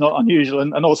guess it's not unusual.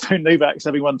 And also Novak's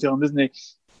having one film, isn't he?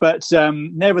 But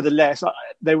nevertheless,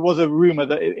 there was a rumour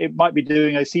that it might be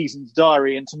doing a season's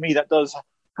diary. And to me, that does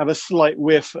have a slight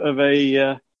whiff of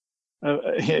a...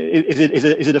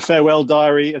 is it a farewell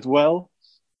diary as well?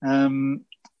 And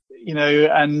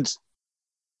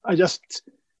I just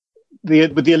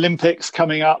with the Olympics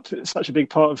coming up, it's such a big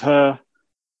part of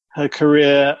her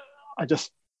career.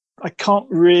 I can't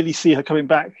really see her coming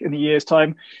back in a year's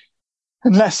time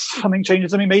unless something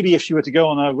changes. I mean, maybe if she were to go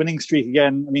on a winning streak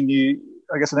again. I mean,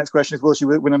 I guess the next question is, will she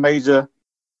win a major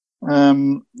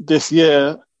this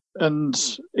year? And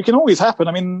it can always happen.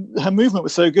 I mean, her movement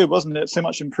was so good, wasn't it? So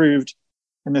much improved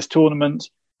in this tournament.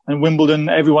 And Wimbledon,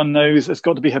 everyone knows, has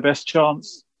got to be her best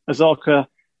chance. Osaka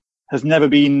has never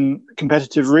been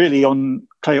competitive really on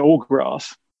clay or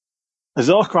grass.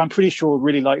 Osaka, I'm pretty sure,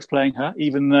 really likes playing her,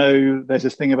 even though there's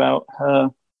this thing about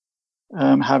her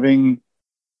having,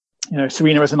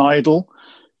 Serena as an idol.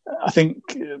 I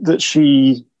think that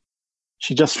she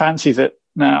just fancies it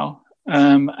now.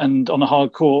 And on a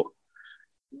hard court,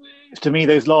 to me,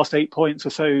 those last 8 points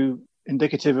were so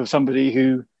indicative of somebody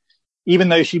who, even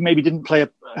though she maybe didn't play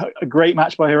a great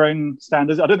match by her own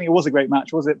standards, I don't think it was a great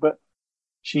match, was it? But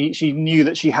she knew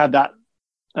that she had that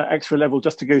extra level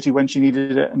just to go to when she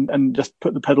needed it, and just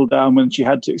put the pedal down when she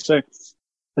had to. So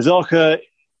Osaka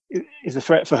is a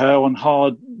threat for her on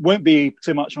hard, won't be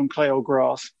so much on clay or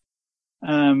grass.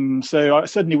 So I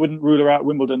certainly wouldn't rule her out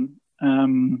Wimbledon.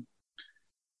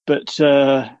 But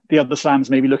the other slams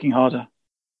may be looking harder.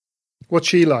 What's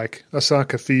she like,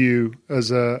 Osaka, for you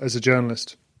as a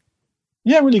journalist?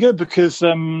 Yeah, really good because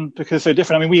so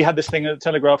different. I mean, we had this thing at the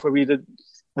Telegraph where we did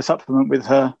a supplement with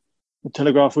her, the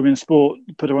Telegraph Women's Sport,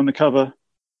 put her on the cover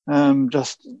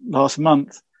just last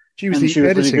month. She was editing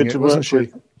really it, wasn't she?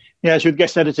 With. Yeah, she was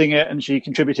guest editing it, and she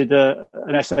contributed an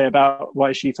essay about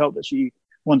why she felt that she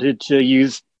wanted to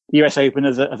use the US Open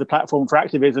as a platform for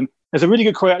activism. There's a really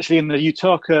good quote actually in the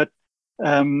Utaka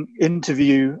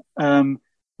interview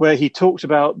where he talked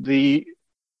about the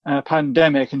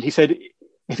pandemic, and he said,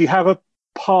 if you have a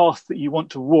path that you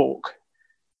want to walk,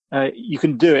 you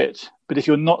can do it. But if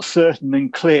you're not certain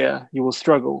and clear, you will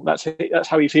struggle. That's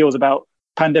how he feels about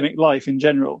pandemic life in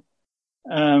general.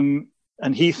 And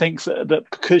he thinks that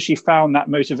because she found that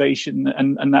motivation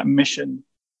and that mission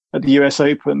at the US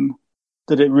Open,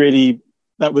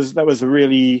 that was a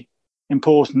really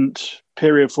important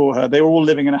period for her. They were all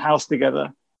living in a house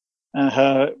together,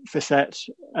 her, Fissette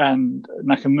and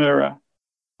Nakamura.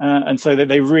 And so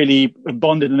they really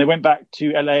bonded, and they went back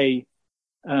to LA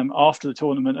after the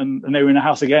tournament, and they were in a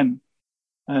house again,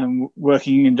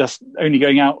 working and just only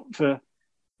going out for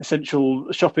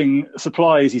essential shopping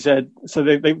supplies, he said. So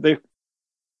they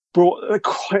brought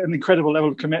quite an incredible level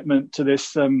of commitment to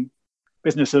this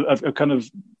business of kind of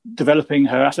developing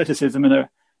her athleticism and her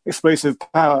explosive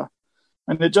power.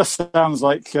 And it just sounds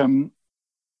like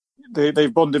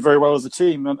they've bonded very well as a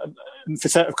team. And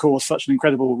Fissette, of course, such an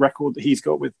incredible record that he's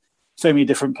got with so many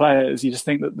different players. You just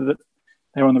think that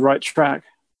they're on the right track.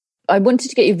 I wanted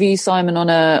to get your view, Simon, on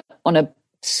a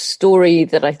story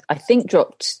that I think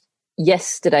dropped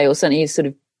yesterday, or certainly has sort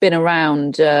of been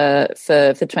around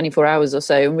for 24 hours or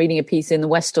so. I'm reading a piece in the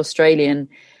West Australian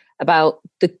about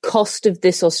the cost of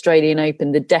this Australian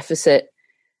Open, the deficit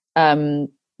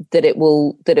that it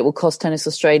will cost Tennis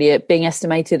Australia, being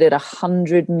estimated at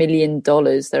 $100 million.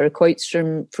 There are quotes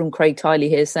from Craig Tiley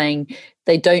here saying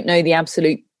they don't know the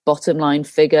absolute bottom line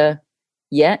figure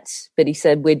yet, but he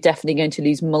said we're definitely going to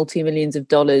lose multi-millions of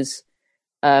dollars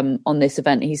on this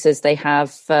event. He says they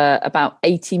have about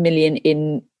 80 million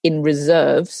in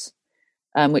reserves,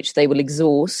 which they will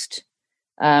exhaust.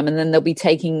 And then they'll be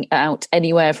taking out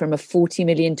anywhere from a $40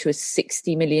 million to a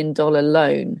 $60 million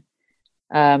loan.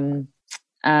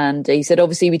 And he said,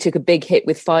 obviously, we took a big hit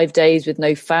with 5 days with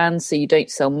no fans, so you don't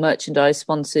sell merchandise.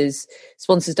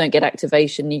 Sponsors don't get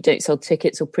activation. You don't sell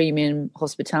tickets or premium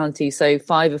hospitality. So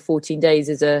 5 or 14 days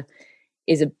is a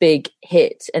big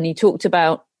hit. And he talked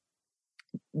about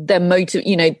their motive.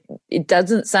 You know, it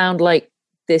doesn't sound like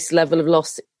this level of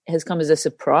loss has come as a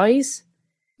surprise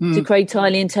to Craig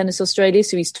Tiley and Tennis Australia.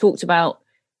 So he's talked about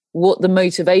what the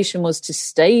motivation was to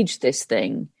stage this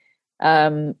thing.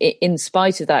 In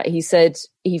spite of that, he said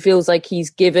he feels like he's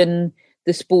given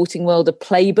the sporting world a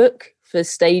playbook for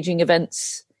staging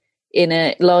events in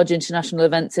a large international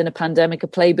events in a pandemic, a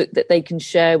playbook that they can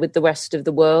share with the rest of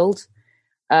the world.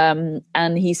 And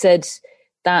he said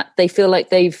that they feel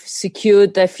like they've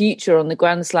secured their future on the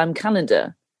Grand Slam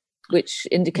calendar, which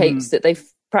indicates that they've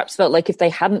perhaps felt like if they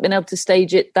hadn't been able to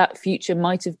stage it, that future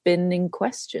might have been in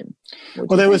question.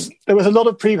 Well, there was a lot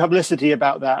of pre-publicity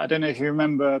about that. I don't know if you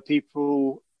remember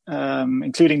people,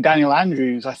 including Daniel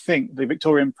Andrews, I think, the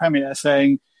Victorian Premier,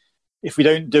 saying, if we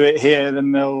don't do it here,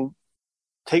 then they'll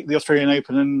take the Australian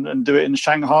Open and do it in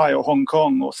Shanghai or Hong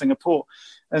Kong or Singapore.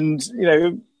 And, you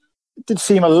know, it did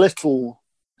seem a little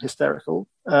hysterical.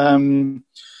 In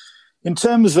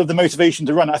terms of the motivation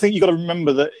to run, I think you've got to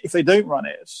remember that if they don't run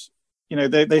it, you know,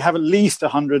 they have at least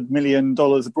 $100 million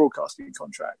of broadcasting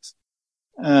contracts.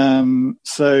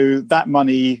 So that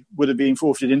money would have been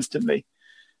forfeited instantly.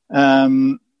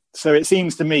 So it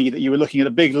seems to me that you were looking at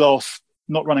a big loss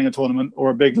not running a tournament, or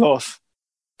a big loss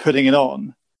putting it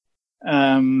on.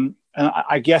 And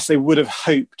I guess they would have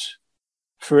hoped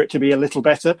for it to be a little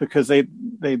better, because they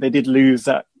did lose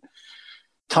that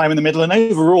time in the middle. And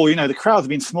overall, you know, the crowds have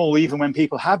been small even when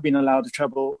people have been allowed to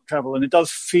travel. And it does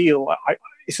feel...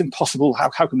 it's impossible, how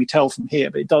can we tell from here,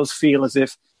 but it does feel as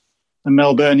if the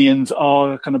Melburnians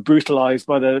are kind of brutalized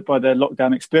by their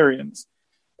lockdown experience,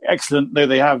 excellent though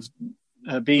they have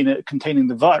been at containing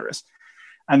the virus,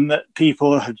 and that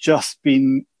people have just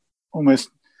been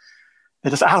they're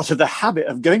just out of the habit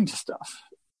of going to stuff,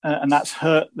 and that's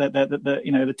hurt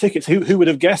the tickets. Who would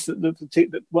have guessed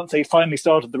that once they finally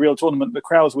started the real tournament, the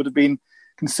crowds would have been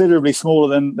considerably smaller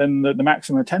than the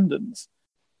maximum attendance,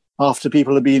 after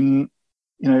people have been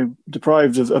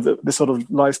deprived of this sort of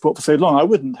live sport for so long. I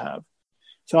wouldn't have.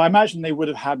 So I imagine they would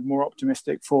have had more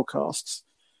optimistic forecasts.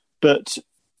 But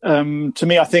to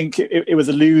me, I think it was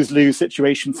a lose-lose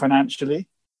situation financially.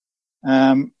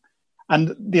 And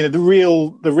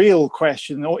the real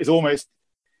question is almost,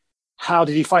 how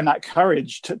did he find that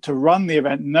courage to run the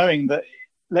event, knowing that,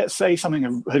 let's say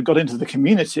something had got into the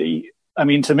community? I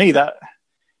mean, to me,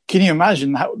 can you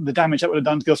imagine the damage that would have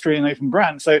done to the Australian Open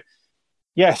brand? So,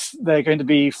 yes, they're going to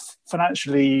be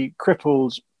financially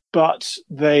crippled, but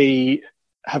they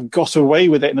have got away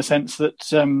with it in the sense that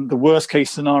the worst case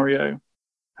scenario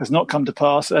has not come to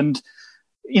pass. And,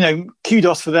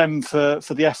 kudos for them for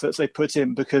the efforts they put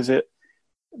in, because it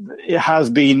has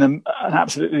been an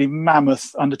absolutely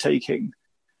mammoth undertaking.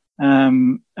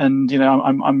 I'm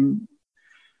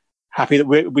happy that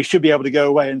we should be able to go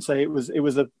away and say it was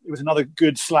another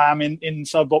good slam in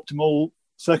suboptimal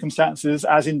circumstances,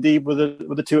 as indeed were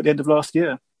the two at the end of last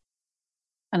year.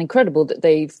 And incredible that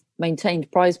they've maintained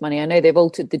prize money. I know they've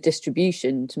altered the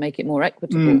distribution to make it more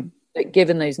equitable. But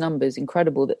given those numbers,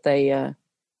 incredible that they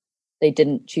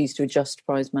didn't choose to adjust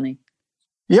prize money.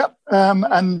 Yep,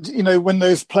 and when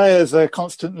those players are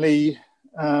constantly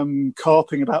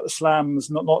carping about the slams,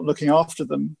 not looking after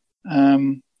them. I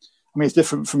mean, it's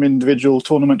different from individual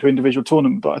tournament to individual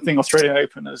tournament, but I think Australian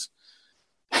Open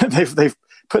they've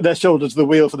put their shoulder to the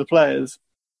wheel for the players,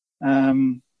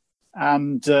 and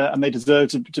they deserve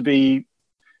to be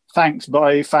thanked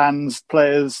by fans,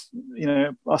 players,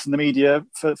 us in the media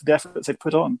for the efforts they've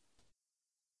put on.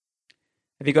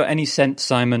 Have you got any sense,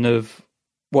 Simon, of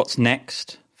what's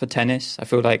next for tennis? I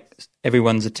feel like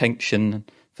everyone's attention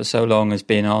for so long has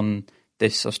been on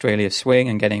this Australia swing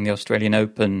and getting the Australian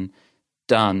Open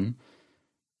done.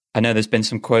 I know there's been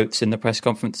some quotes in the press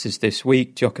conferences this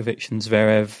week, Djokovic and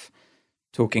Zverev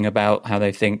talking about how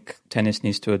they think tennis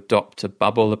needs to adopt a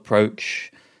bubble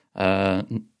approach.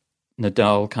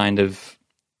 Nadal kind of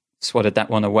swatted that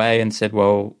one away and said,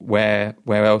 well, where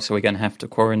else are we going to have to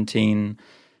quarantine?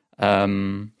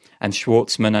 And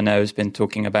Schwartzman, I know, has been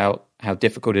talking about how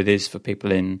difficult it is for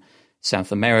people in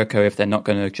South America if they're not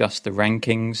going to adjust the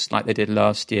rankings like they did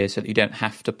last year so that you don't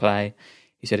have to play.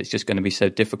 He said it's just going to be so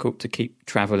difficult to keep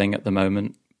travelling at the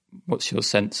moment. What's your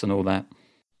sense on all that?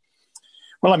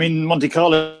 Well, I mean, Monte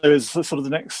Carlo is sort of the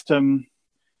next, and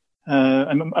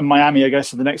Miami, I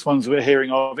guess, are the next ones we're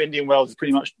hearing of. Indian Wells is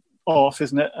pretty much off,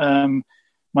 isn't it?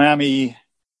 Miami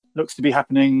looks to be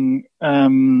happening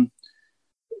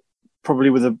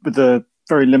probably with a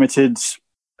very limited sort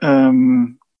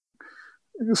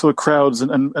of crowds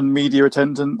and media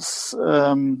attendance.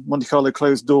 Monte Carlo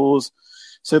closed doors.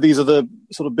 So these are the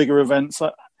sort of bigger events.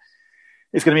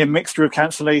 It's going to be a mixture of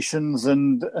cancellations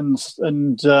and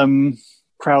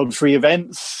crowd-free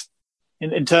events.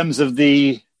 In terms of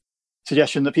the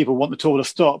suggestion that people want the tour to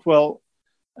stop, well,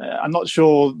 I'm not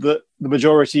sure that the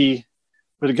majority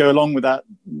would go along with that,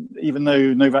 even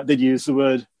though Novak did use the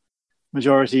word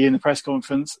majority in the press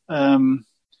conference. There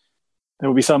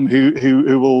will be some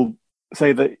who will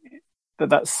say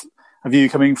that's a view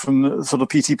coming from the sort of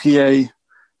PTPA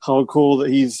hardcore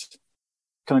that he's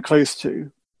kind of close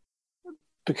to,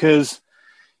 because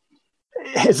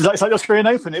it's like the Australian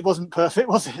Open. It wasn't perfect,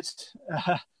 was it?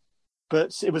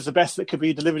 But it was the best that could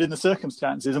be delivered in the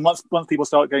circumstances. And once people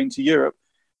start going to Europe,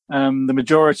 the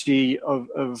majority of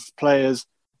players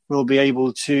will be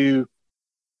able to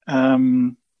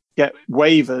get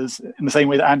waivers in the same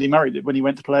way that Andy Murray did when he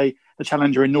went to play the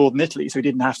Challenger in Northern Italy, so he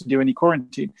didn't have to do any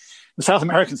quarantine. The South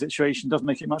American situation does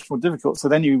make it much more difficult. So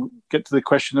then you get to the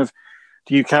question of,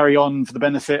 do you carry on for the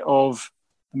benefit of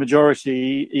the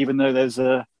majority, even though there's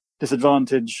a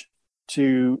disadvantage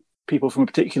to people from a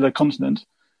particular continent?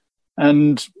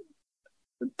 And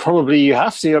probably you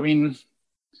have to. I mean,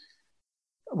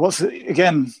 what's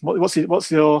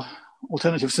your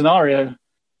alternative scenario?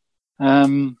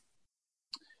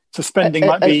 Suspending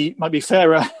might be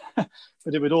fairer,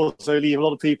 but it would also leave a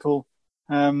lot of people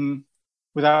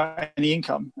without any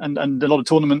income and a lot of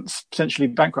tournaments potentially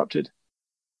bankrupted.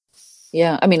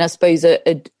 Yeah, I mean, I suppose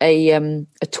a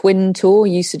twin tour.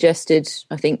 You suggested,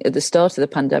 I think, at the start of the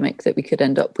pandemic that we could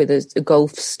end up with a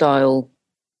golf style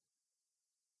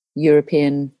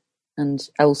European and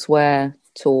elsewhere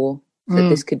tour. That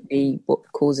this could be what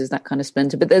causes that kind of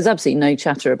splinter. But there's absolutely no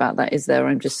chatter about that, is there?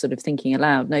 I'm just sort of thinking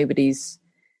aloud. Nobody's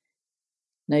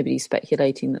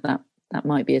speculating that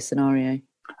might be a scenario. I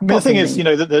mean, the thing is,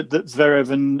 that Zverev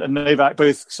and Novak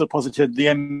both sort of posited the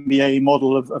NBA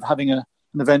model of having an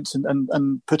event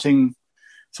and putting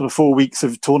sort of 4 weeks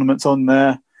of tournaments on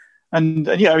there. And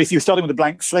if you're starting with a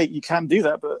blank slate, you can do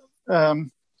that, but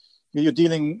you're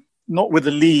dealing not with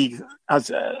the league as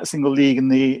a single league in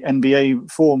the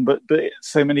NBA form, but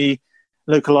so many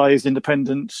localized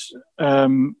independent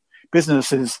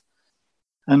businesses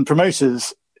and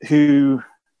promoters who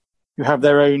have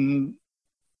their own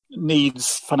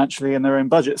needs financially and their own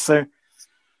budgets. So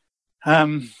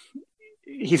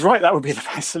he's right, that would be the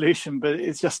best solution, but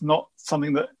it's just not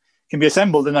something that can be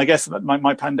assembled. And I guess that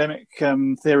my pandemic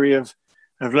theory of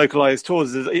localized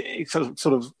tours is it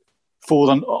sort of falls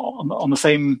on the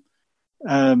same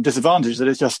disadvantage, that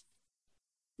it's just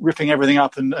ripping everything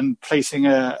up and placing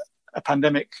a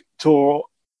pandemic tour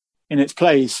in its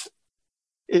place.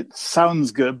 It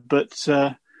sounds good, but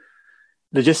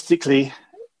logistically,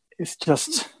 it's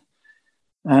just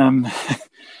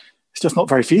not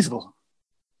very feasible.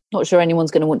 Not sure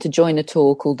anyone's going to want to join a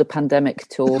tour called the Pandemic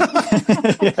Tour.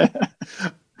 Yeah.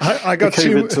 I got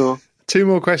two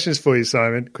more questions for you,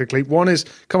 Simon, quickly. One is,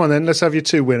 come on then, let's have your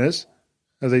two winners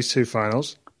of these two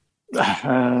finals.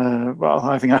 Well,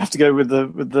 I think I have to go with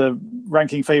the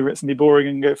ranking favourites and be boring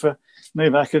and go for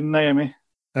Novak and Naomi.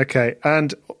 Okay,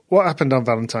 and what happened on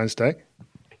Valentine's Day?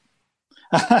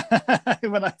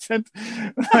 when I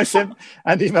sent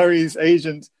Andy Murray's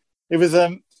agent, it was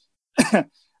well,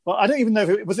 I don't even know if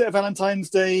it was a Valentine's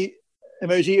Day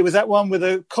emoji. It was that one with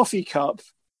a coffee cup,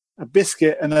 a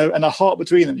biscuit, and a heart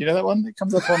between them. Do you know that one? It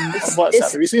comes up on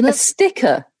WhatsApp. Have you seen it? A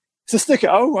sticker. It's a sticker.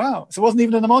 Oh wow! So it wasn't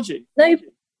even an emoji. No.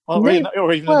 Or even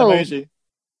an emoji.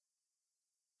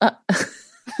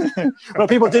 Well,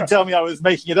 people did tell me I was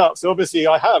making it up, so obviously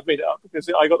I have made it up because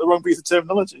I got the wrong piece of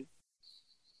terminology.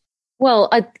 Well,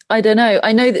 I don't know.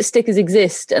 I know that stickers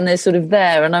exist and they're sort of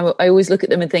there, and I always look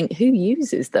at them and think, who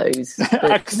uses those?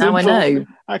 But now I know.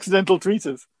 Accidental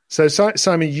tweeters. So,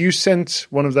 Simon, you sent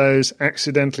one of those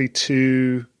accidentally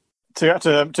to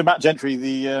Matt Gentry,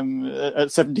 the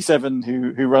at 77,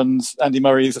 who runs Andy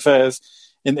Murray's affairs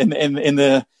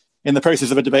in the process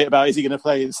of a debate about is he going to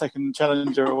play the second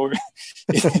challenger or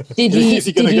did you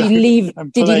leave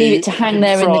it to hang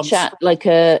there in the chat like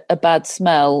a bad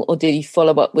smell, or did you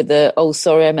follow up with oh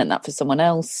sorry, I meant that for someone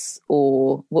else,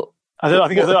 or what? I said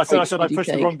I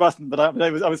pushed the wrong button, but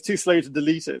I was too slow to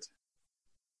delete it.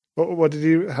 What did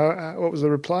you? What was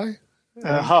the reply?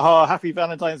 Happy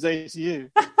Valentine's Day to you.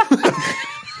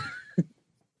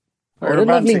 What a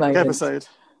lovely moment. Episode.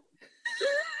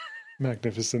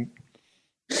 Magnificent.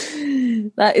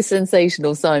 That is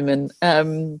sensational, Simon.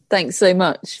 Thanks so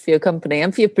much for your company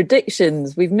and for your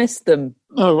predictions. We've missed them.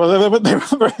 Oh, well, they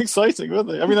were very exciting, weren't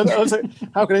they? I mean,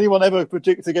 how can anyone ever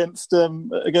predict against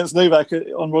Novak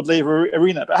on Rod Laver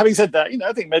Arena? But having said that,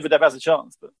 I think Medvedev has a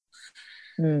chance, but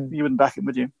you wouldn't back him,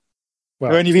 would you?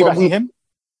 Well, are any of you backing him?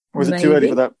 Or is it too early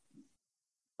for that?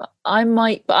 I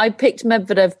might, but I picked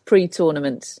Medvedev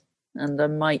pre-tournament and I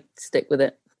might stick with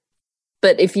it.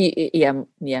 But if you,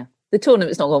 yeah. The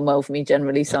tournament's not gone well for me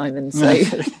generally, Simon. So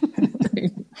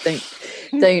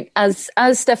don't. As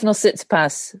Stefanos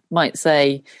Tsitsipas might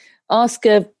say, ask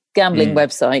a gambling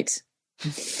website.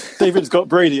 David's got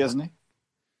Brady, hasn't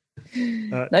he?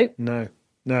 No.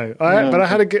 But I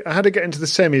had to get into the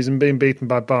semis and being beaten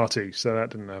by Barty, so that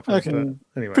didn't happen. Okay, but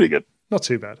anyway, pretty good. Not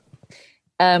too bad.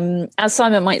 As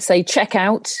Simon might say, check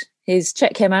out his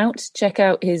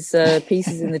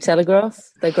pieces in the Telegraph.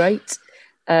 They're great.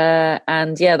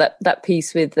 And yeah, that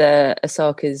piece with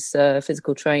Osaka's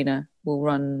physical trainer will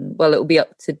run. Well, it will be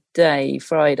up today,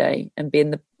 Friday, and be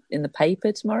in the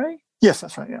paper tomorrow. Yes,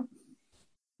 that's right. Yeah,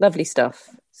 lovely stuff.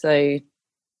 So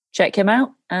check him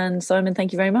out. And Simon,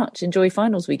 thank you very much. Enjoy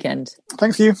finals weekend.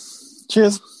 Thanks you.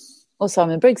 Cheers. Well,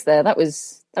 Simon Briggs there. That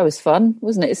was fun,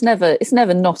 wasn't it? It's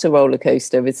never not a roller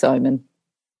coaster with Simon.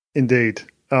 Indeed.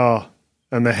 Oh,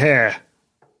 and the hair,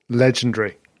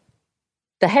 legendary.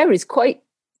 The hair is quite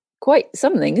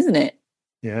something, isn't it?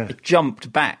 Yeah. It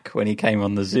jumped back when he came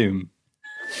on the Zoom.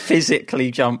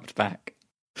 Physically jumped back.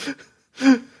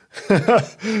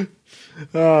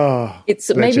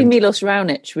 It's maybe Milos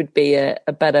Raonic would be a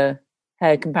better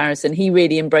hair comparison. He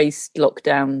really embraced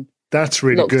lockdown. That's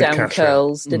really good. Lockdown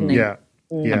curls, didn't he? Yeah.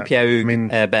 Yeah. And Pierre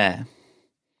Herbert.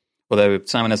 Although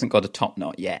Simon hasn't got a top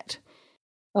knot yet.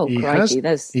 Oh, crikey.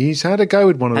 He's had a go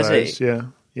with one of those. He?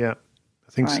 Yeah.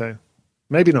 I think so.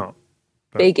 Maybe not.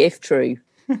 But. Big if true.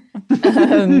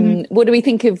 What do we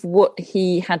think of what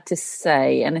he had to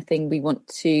say? Anything we want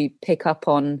to pick up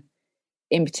on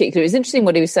in particular? It was interesting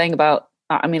what he was saying about,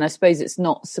 I mean, I suppose it's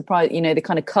not surprising, the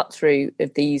kind of cut through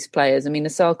of these players. I mean,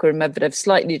 Osaka and Medvedev,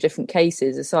 slightly different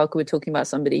cases. Osaka, we're talking about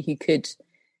somebody who could,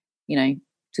 to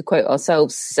quote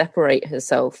ourselves, separate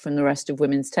herself from the rest of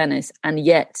women's tennis. And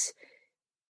yet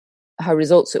her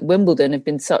results at Wimbledon have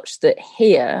been such that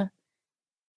here,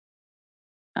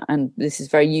 and this is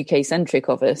very UK centric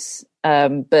of us,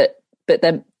 but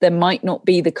there might not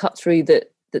be the cut through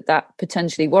that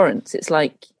potentially warrants. It's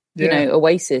like, you know,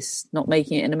 Oasis not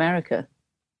making it in America.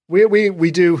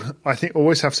 We do, I think,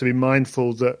 always have to be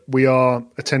mindful that we are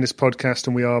a tennis podcast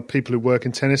and we are people who work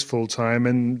in tennis full time,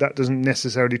 and that doesn't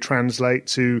necessarily translate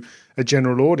to a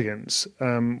general audience.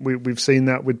 We've seen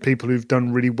that with people who've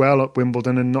done really well at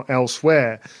Wimbledon and not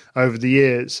elsewhere over the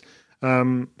years.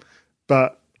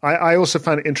 But I also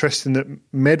found it interesting that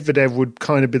Medvedev would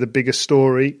kind of be the bigger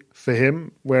story for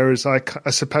him, whereas I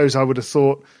suppose I would have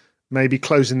thought maybe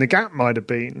closing the gap might have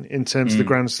been in terms of the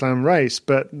Grand Slam race.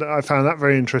 But I found that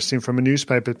very interesting from a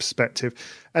newspaper perspective.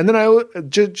 And then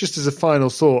just as a final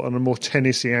thought on a more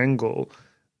tennis-y angle,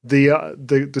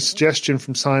 the suggestion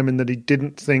from Simon that he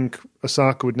didn't think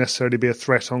Osaka would necessarily be a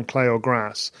threat on clay or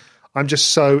grass. I'm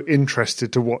just so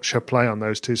interested to watch her play on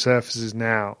those two surfaces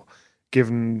now,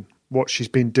 given what she's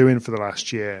been doing for the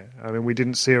last year. I mean, we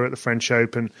didn't see her at the French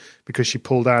Open because she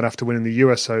pulled out after winning the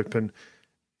US Open.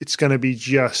 It's going to be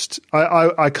just...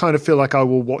 I kind of feel like I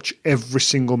will watch every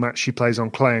single match she plays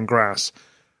on clay and grass.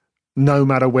 No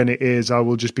matter when it is, I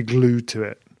will just be glued to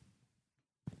it.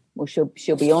 Well,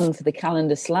 she'll be on for the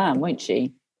calendar slam, won't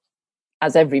she?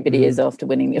 As everybody is after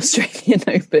winning the Australian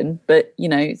Open. But, you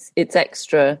know, it's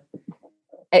extra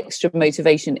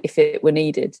motivation if it were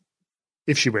needed.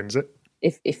 If she wins it.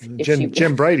 If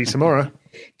Jen Brady tomorrow.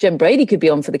 Jen Brady could be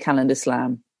on for the calendar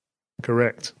slam.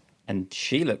 Correct. And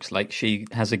she looks like she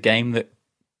has a game that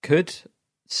could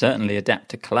certainly adapt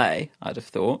to clay, I'd have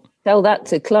thought. Tell that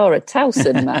to Clara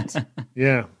Towson, Matt.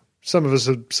 Yeah. Some of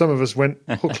us went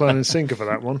hook, line and sinker for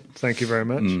that one. Thank you very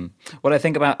much. What I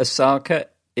think about Osaka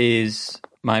is,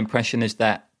 my impression is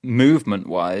that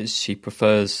movement-wise, she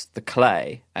prefers the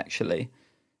clay, actually.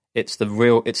 It's the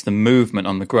movement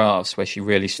on the grass where she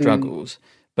really struggles.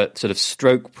 But sort of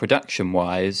stroke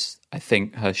production-wise, I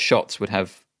think her shots would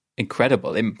have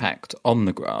incredible impact on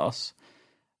the grass,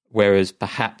 whereas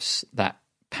perhaps that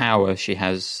power she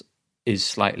has is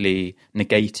slightly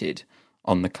negated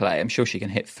on the clay. I'm sure she can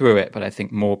hit through it, but I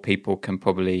think more people can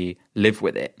probably live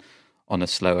with it on a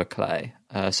slower clay.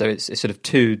 So it's sort of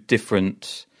two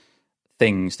different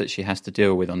things that she has to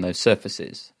deal with on those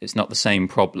surfaces. It's not the same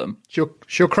problem. She'll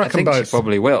crack them both. She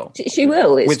probably will. She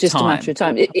will. It's with just time. a matter of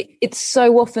time. It's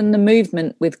so often the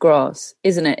movement with grass,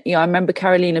 isn't it? You know, I remember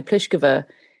Karolina Pliskova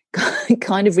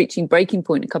kind of reaching breaking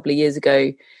point a couple of years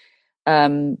ago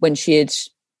when she had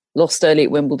lost early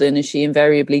at Wimbledon, as she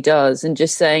invariably does, and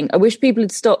just saying, I wish people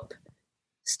had stopped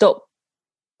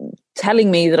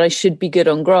telling me that I should be good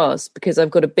on grass because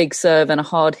I've got a big serve and a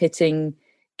hard-hitting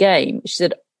game. She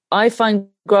said, I find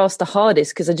grass the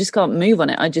hardest because I just can't move on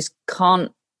it. I just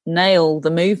can't nail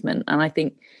the movement. And I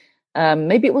think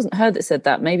maybe it wasn't her that said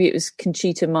that. Maybe it was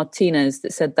Conchita Martinez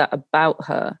that said that about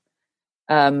her.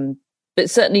 But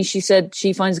certainly she said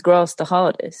she finds grass the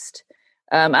hardest.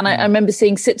 And I remember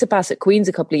seeing Tsitsipas at Queen's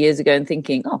a couple of years ago and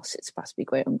thinking, Tsitsipas would be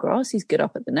great on grass. He's good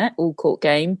up at the net, all court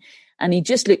game. And he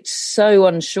just looked so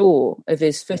unsure of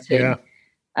his footing. Yeah.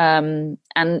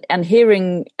 And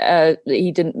hearing,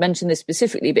 he didn't mention this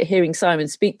specifically, but hearing Simon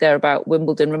speak there about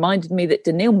Wimbledon reminded me that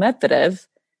Daniil Medvedev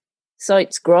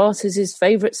cites grass as his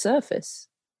favourite surface.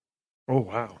 Oh,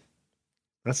 wow.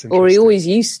 That's interesting. Or he always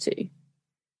used to.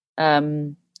 I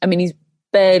mean, he's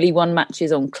barely won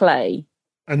matches on clay.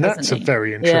 And that's a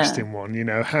very interesting one, you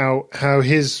know, how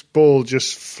his ball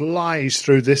just flies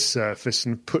through this surface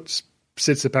and puts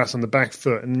Tsitsipas on the back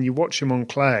foot, and then you watch him on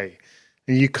clay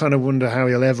and you kind of wonder how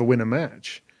he'll ever win a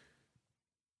match.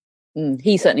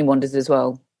 He certainly wonders as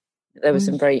well. There were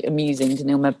some very amusing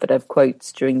Daniil Medvedev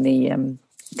quotes during the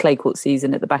clay court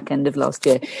season at the back end of last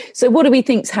year. So what do we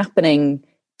think's happening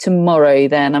tomorrow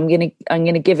then? I'm going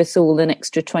to give us all an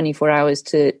extra 24 hours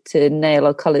to nail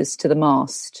our colours to the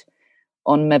mast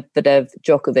on Medvedev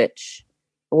Djokovic.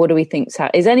 What do we think's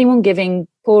happening? Is anyone giving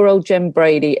poor old Jen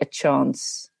Brady a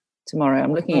chance tomorrow?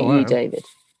 I'm looking at you, David.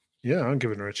 Yeah, I'm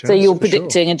giving her a chance. So you're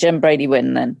predicting a Jen Brady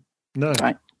win then? No.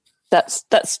 Right. That's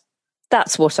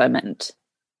what I meant.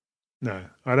 No,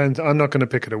 I don't. I'm not going to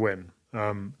pick her to win.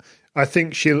 I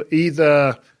think she'll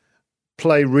either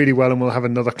play really well and we'll have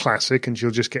another classic and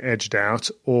she'll just get edged out,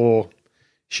 or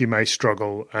she may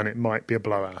struggle and it might be a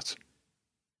blowout.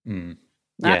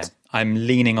 Yeah, I'm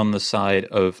leaning on the side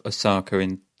of Osaka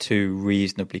in two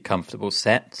reasonably comfortable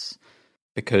sets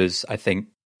because I think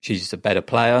she's a better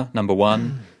player, number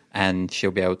one, and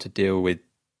she'll be able to deal with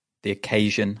the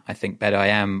occasion, I think, better. I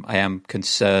am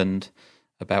concerned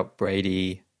about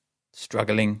Brady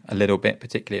struggling a little bit,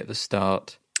 particularly at the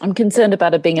start. I'm concerned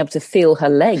about her being able to feel her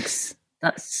legs.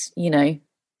 That's,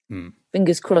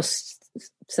 fingers crossed,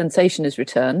 sensation has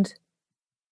returned.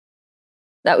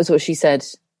 That was what she said.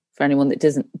 For anyone that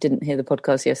didn't hear the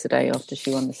podcast yesterday after she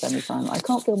won the semi-final, I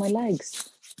can't feel my legs.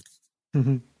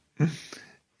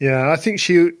 Yeah, I think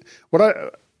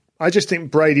I just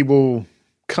think Brady will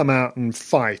come out and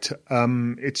fight.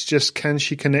 It's just, can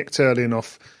she connect early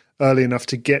enough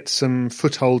to get some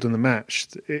foothold in the match?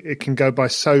 It can go by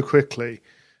so quickly.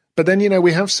 But then,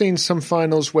 we have seen some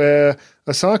finals where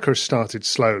Osaka started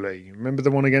slowly. Remember the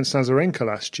one against Azarenka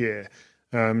last year?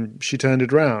 She turned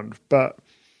it around, but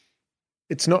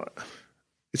it's not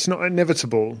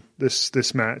inevitable,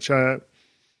 this match.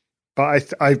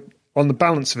 But I on the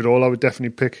balance of it all, I would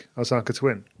definitely pick Osaka to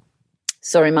win.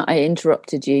 Sorry, Matt, I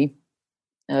interrupted you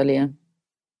earlier.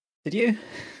 Did you?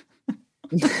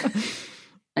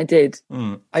 I did.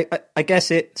 I guess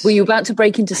it's... Were you about to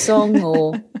break into song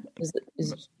or...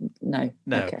 No.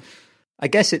 Okay. I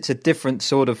guess it's a different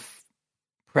sort of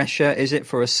pressure, is it,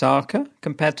 for Osaka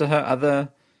compared to her other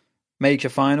major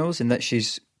finals, in that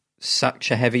she's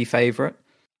such a heavy favourite.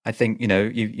 I think,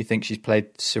 you think she's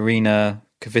played Serena,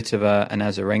 Kvitova and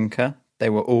Azarenka. They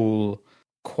were all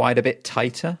quite a bit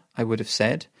tighter, I would have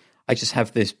said. I just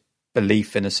have this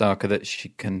belief in Osaka that she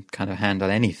can kind of handle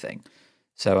anything.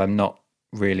 So I'm not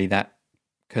really that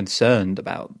concerned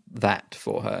about that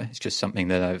for her. It's just something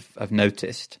that I've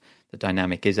noticed. The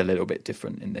dynamic is a little bit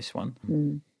different in this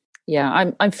one.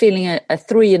 Yeah, I'm feeling a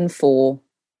 3-4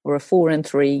 or a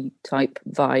 4-3 type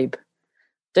vibe.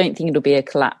 Don't think it'll be a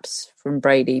collapse from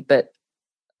Brady, but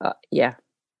yeah,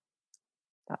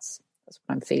 that's what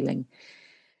I'm feeling.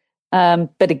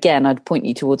 But again, I'd point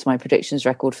you towards my predictions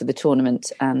record for the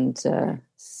tournament and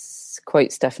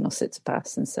quote Stefanos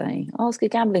Tsitsipas and say, ask a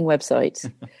gambling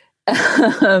website.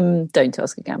 Don't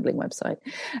ask a gambling website.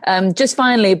 Just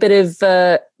finally, a bit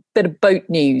of boat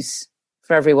news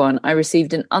for everyone. I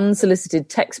received an unsolicited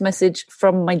text message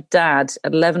from my dad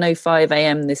at 11:05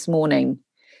 a.m. this morning.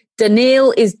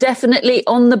 Daniil is definitely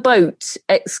on the boat! !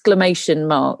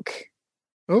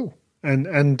 Oh,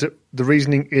 and the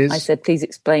reasoning is... I said, please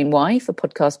explain why for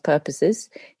podcast purposes.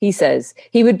 He says,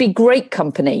 he would be great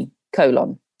company, :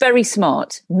 very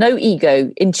smart, no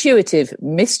ego, intuitive,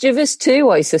 mischievous too,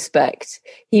 I suspect.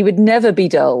 He would never be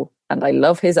dull, and I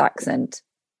love his accent.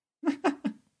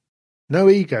 No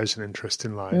ego's an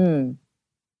interesting line.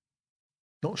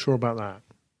 Not sure about that.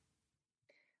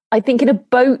 I think in a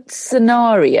boat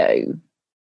scenario,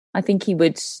 I think he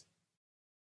would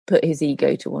put his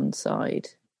ego to one side.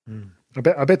 I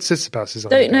bet Tsitsipas is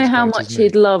on. Don't know how much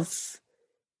he'd love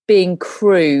being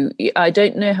crew. I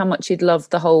don't know how much he'd love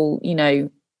the whole,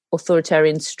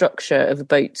 authoritarian structure of a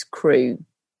boat's crew,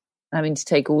 having to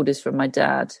take orders from my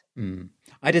dad.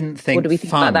 I didn't think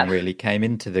fun really came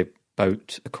into the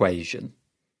boat equation.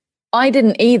 I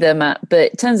didn't either, Matt, but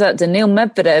it turns out Daniil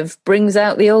Medvedev brings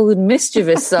out the old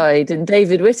mischievous side in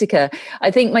David Whittaker.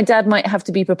 I think my dad might have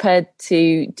to be prepared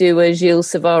to do a Gilles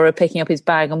Savara picking up his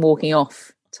bag and walking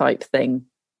off type thing.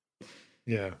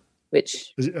 Yeah.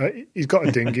 Which... he's got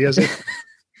a dinghy, has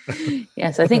he?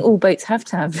 Yes, I think all boats have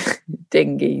to have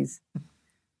dinghies.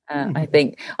 I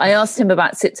think. I asked him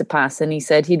about Tsitsipas and he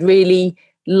said he'd really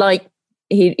like...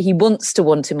 He wants to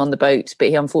want him on the boat, but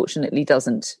he unfortunately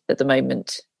doesn't at the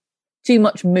moment. Too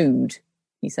much mood,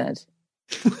 he said.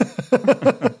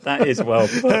 That is well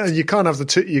put. You can't have the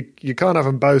two. You can't have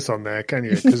them both on there, can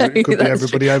you? Because it could be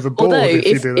everybody overboard. Although if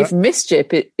you do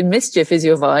that. If mischief is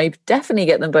your vibe, definitely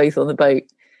get them both on the boat,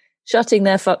 shutting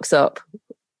their fucks up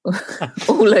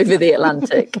all over the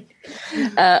Atlantic.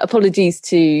 Apologies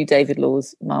to David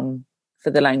Law's mum for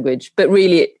the language, but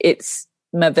really it's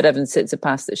Medvedev and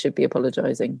Tsitsipas that should be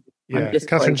apologising. Yeah,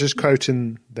 Catherine's just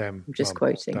quoting them. I'm just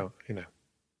quoting.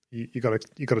 You got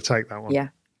to take that one. Yeah.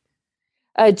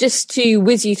 Just to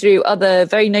whiz you through other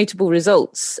very notable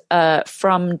results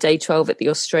from day 12 at the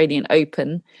Australian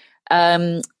Open.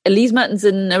 Elise Mertens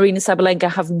and Aryna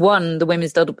Sabalenka have won the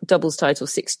women's doubles title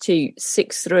 6-2,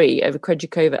 6-3 over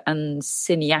Krejcikova and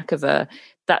Siniakova.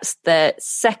 That's their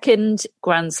second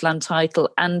Grand Slam title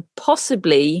and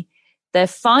possibly their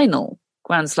final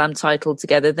Grand Slam title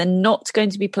together. They're not going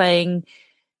to be playing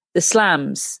the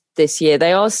slams this year.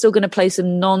 They are still going to play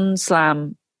some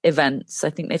non-slam events. I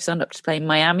think they've signed up to play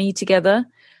Miami together.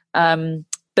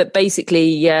 But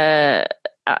basically,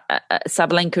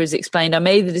 Sabalenka has explained, I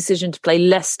made the decision to play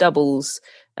less doubles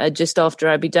just after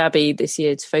Abu Dhabi this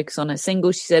year to focus on her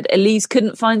singles. She said, Elise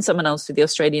couldn't find someone else for the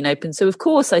Australian Open. So, of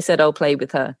course, I said I'll play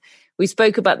with her. We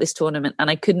spoke about this tournament and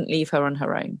I couldn't leave her on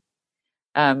her own.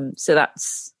 So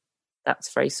that's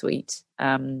very sweet.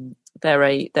 They're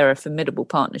a formidable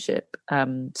partnership.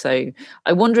 So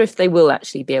I wonder if they will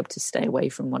actually be able to stay away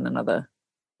from one another.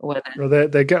 Well,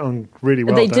 they get on really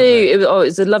well. They don't do. They?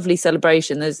 It's a lovely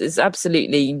celebration. There's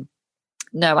absolutely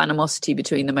no animosity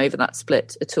between them over that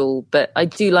split at all. But I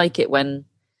do like it when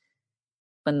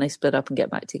they split up and get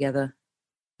back together.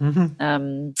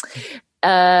 Mm-hmm.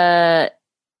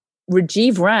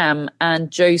 Rajiv Ram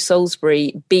and Joe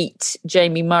Salisbury beat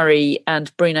Jamie Murray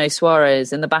and Bruno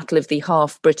Suarez in the battle of the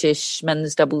half British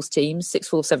men's doubles teams,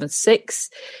 6-4, 7-6.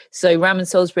 So Ram and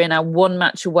Salisbury are now one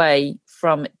match away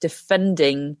from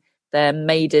defending their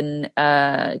maiden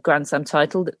Grand Slam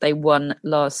title that they won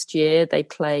last year. They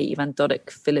play Ivan Dodik,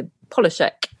 Filip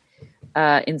Polasek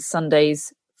in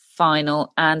Sunday's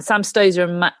final. And Sam Stosur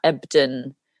and Matt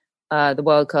Ebden, the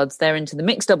wildcards, they're into the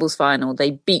mixed doubles final.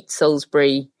 They beat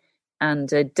Salisbury and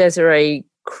Desiree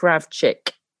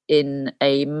Kravchik in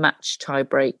a match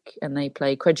tiebreak, and they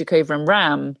play Krejcikova and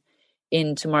Ram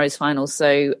in tomorrow's final.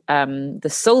 So the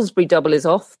Salisbury double is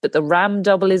off, but the Ram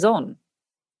double is on.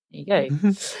 There you go.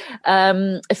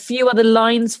 Mm-hmm. A few other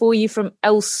lines for you from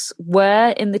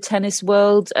elsewhere in the tennis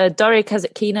world. Daria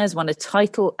Kasatkina has won a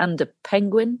title and a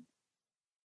penguin.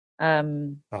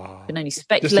 Can only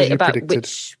speculate about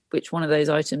which one of those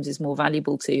items is more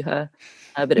valuable to her.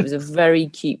 But it was a very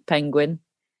cute penguin.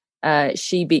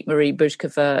 She beat Marie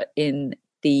Buzkova in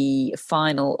the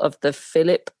final of the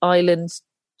Phillip Island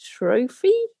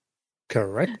Trophy.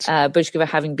 Correct. Buzkova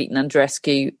having beaten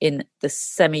Andreescu in the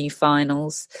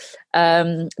semi-finals.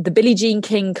 The Billie Jean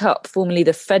King Cup, formerly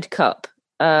the Fed Cup,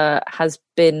 has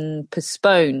been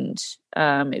postponed.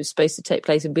 It was supposed to take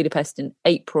place in Budapest in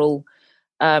April.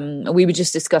 We were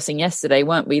just discussing yesterday,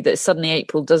 weren't we, that suddenly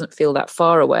April doesn't feel that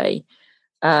far away.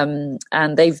 And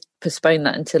they've postponed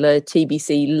that until a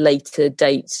TBC later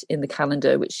date in the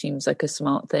calendar, which seems like a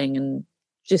smart thing, and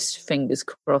just fingers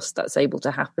crossed that's able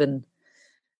to happen,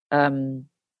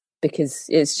 because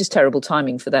it's just terrible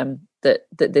timing for them that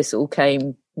this all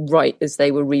came right as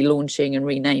they were relaunching and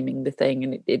renaming the thing,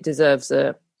 and it deserves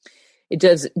a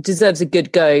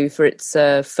good go for its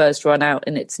first run out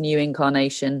in its new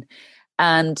incarnation.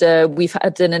 And we've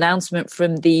had an announcement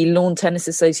from the Lawn Tennis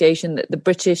Association that the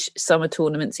British summer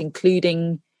tournaments,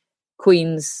 including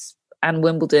Queen's and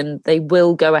Wimbledon, they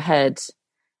will go ahead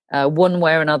one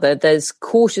way or another. There's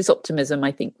cautious optimism,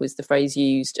 I think was the phrase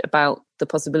used, about the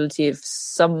possibility of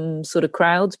some sort of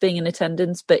crowds being in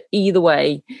attendance. But either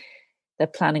way, they're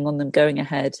planning on them going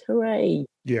ahead. Hooray.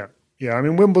 Yeah. Yeah, I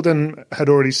mean, Wimbledon had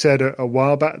already said a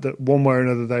while back that one way or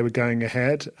another they were going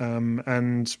ahead.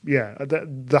 And yeah,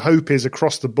 the hope is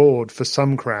across the board for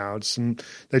some crowds, and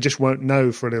they just won't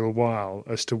know for a little while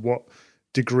as to what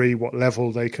degree, what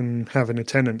level they can have in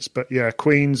attendance. But yeah,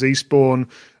 Queen's, Eastbourne,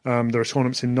 there are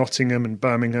tournaments in Nottingham and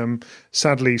Birmingham.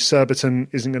 Sadly, Surbiton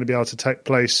isn't going to be able to take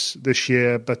place this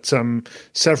year, but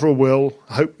several will.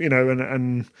 I hope,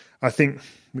 and I think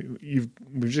we've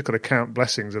just got to count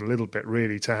blessings a little bit,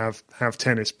 really, to have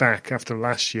tennis back after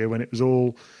last year when it was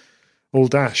all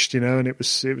dashed, and it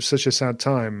was such a sad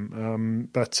time.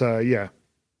 But yeah,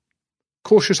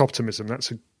 cautious optimism.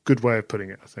 That's a good way of putting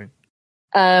it, I think.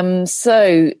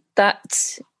 So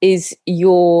that is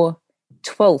your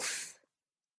 12th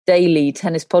daily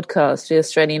tennis podcast for the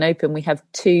Australian Open. We have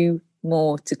 2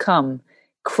 more to come.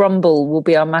 Crumble will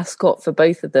be our mascot for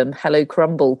both of them. Hello,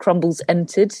 Crumble. Crumble's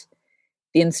entered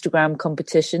the Instagram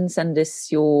competition. Send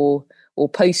us or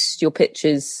post your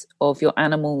pictures of your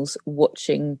animals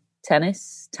watching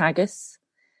tennis. Tag us.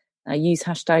 Use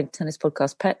hashtag Tennis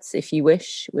Podcast Pets if you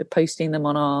wish. We're posting them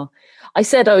on I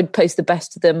said I would post the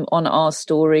best of them on our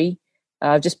story.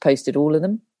 I've just posted all of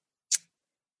them.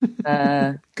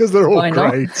 Because they're all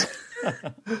great.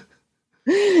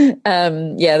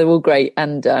 Yeah, they're all great,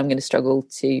 and I'm going to struggle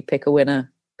to pick a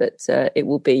winner. But it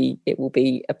will be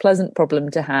a pleasant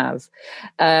problem to have.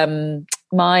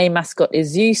 My mascot is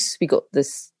Zeus. We got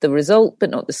the result,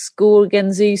 but not the score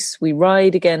again, Zeus. We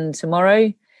ride again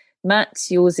tomorrow. Matt,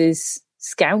 yours is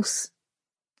Scouse.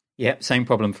 Yep, same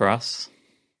problem for us.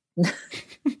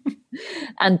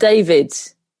 And David,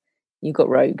 you got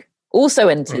Rogue. Also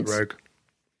entered. Rogue.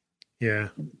 Yeah,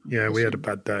 we had a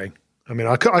bad day. I mean,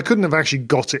 I couldn't have actually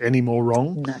got it any more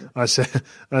wrong. No.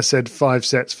 I said 5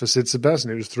 sets for Tsitsipas,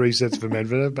 and it was 3 sets for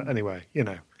Medvedev. But anyway,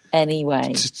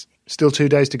 Anyway. Still 2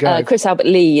 days to go. Chris Albert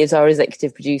Lee is our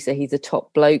executive producer. He's a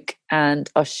top bloke. And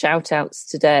our shout-outs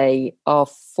today are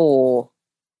for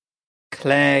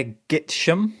Claire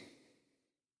Gitsham.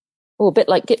 Oh, a bit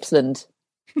like Gippsland.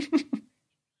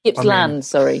 Gippsland,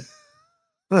 sorry.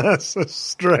 That's a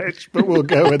stretch, but we'll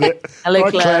go with it. Hello,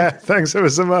 Right, Claire. Thanks ever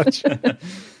so much.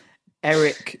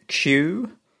 Eric Chew.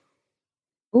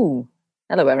 Ooh,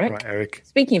 hello, Eric. Right, Eric.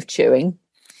 Speaking of chewing,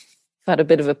 I've had a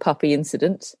bit of a puppy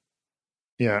incident.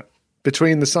 Yeah.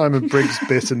 Between the Simon Briggs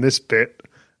bit and this bit,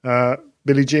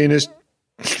 Billie Jean has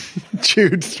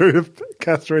chewed through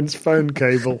Catherine's phone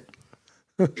cable.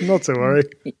 Not to worry.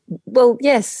 Well,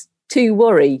 yes, to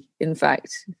worry, in fact.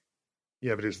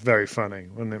 Yeah, but it's very funny,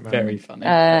 wasn't it, man? Very funny.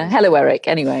 Hello, Eric,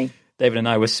 anyway. David and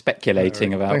I were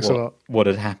speculating about what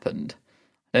had happened.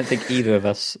 I don't think either of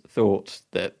us thought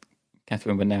that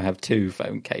Catherine would now have 2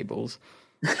 phone cables.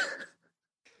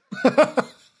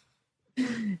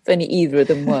 If only either of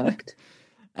them worked.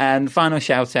 And final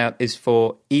shout out is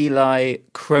for Eli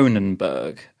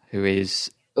Cronenberg, who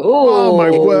is... Oh my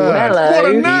word. Hello. What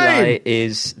a name! Eli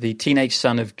is the teenage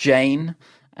son of Jane,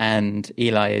 and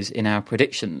Eli is in our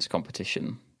predictions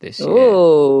competition this year.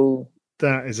 Oh,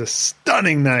 that is a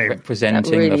stunning name. Representing that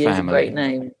really the family. Is a great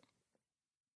name.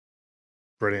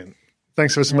 Brilliant.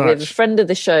 Thanks so We much. have a friend of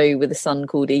the show with a son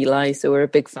called Eli, so we're a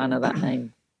big fan of that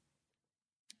name.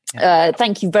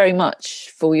 Thank you very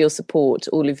much for your support,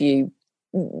 all of you.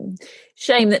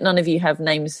 Shame that none of you have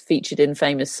names featured in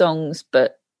famous songs,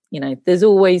 but, you know, there's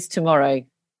always tomorrow.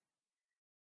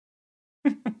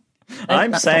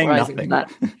 I'm saying nothing.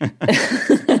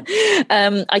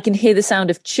 I can hear the sound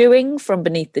of chewing from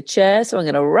beneath the chair, so I'm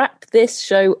going to wrap this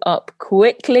show up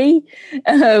quickly.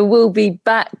 We'll be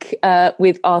back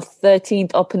with our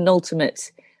 13th or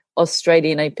penultimate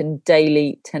Australian Open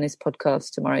daily tennis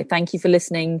podcast tomorrow. Thank you for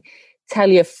listening. Tell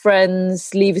your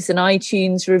friends, leave us an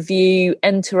iTunes review,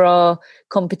 enter our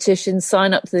competition,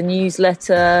 sign up to the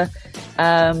newsletter,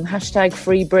 hashtag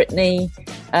Free Britney.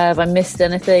 Have I missed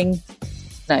anything?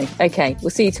 No. Okay. We'll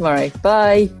see you tomorrow.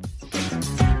 Bye.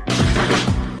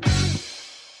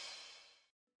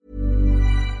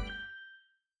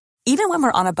 Even when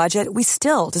we're on a budget, we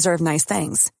still deserve nice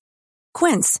things.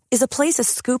 Quince is a place to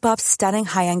scoop up stunning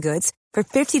high-end goods for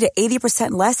 50 to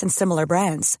 80% less than similar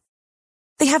brands.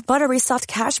 They have buttery soft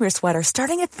cashmere sweaters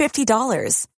starting at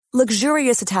 $50,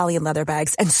 luxurious Italian leather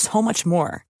bags, and so much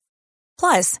more.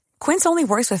 Plus, Quince only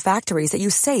works with factories that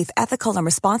use safe, ethical, and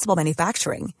responsible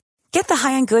manufacturing. Get the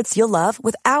high-end goods you'll love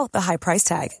without the high price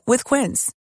tag with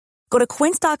Quince. Go to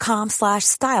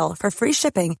quince.com/style for free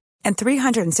shipping and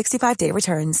 365-day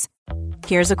returns.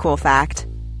 Here's a cool fact.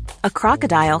 A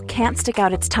crocodile can't stick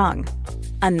out its tongue.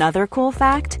 Another cool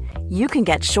fact, you can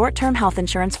get short-term health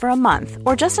insurance for a month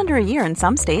or just under a year in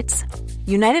some states.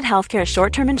 United Healthcare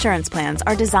short-term insurance plans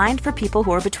are designed for people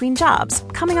who are between jobs,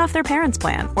 coming off their parents'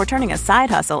 plan, or turning a side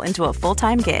hustle into a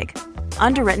full-time gig.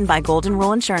 Underwritten by Golden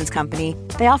Rule Insurance Company,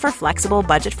 they offer flexible,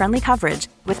 budget-friendly coverage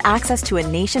with access to a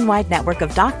nationwide network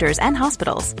of doctors and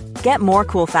hospitals. Get more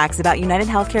cool facts about United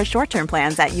Healthcare short-term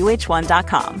plans at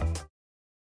uh1.com.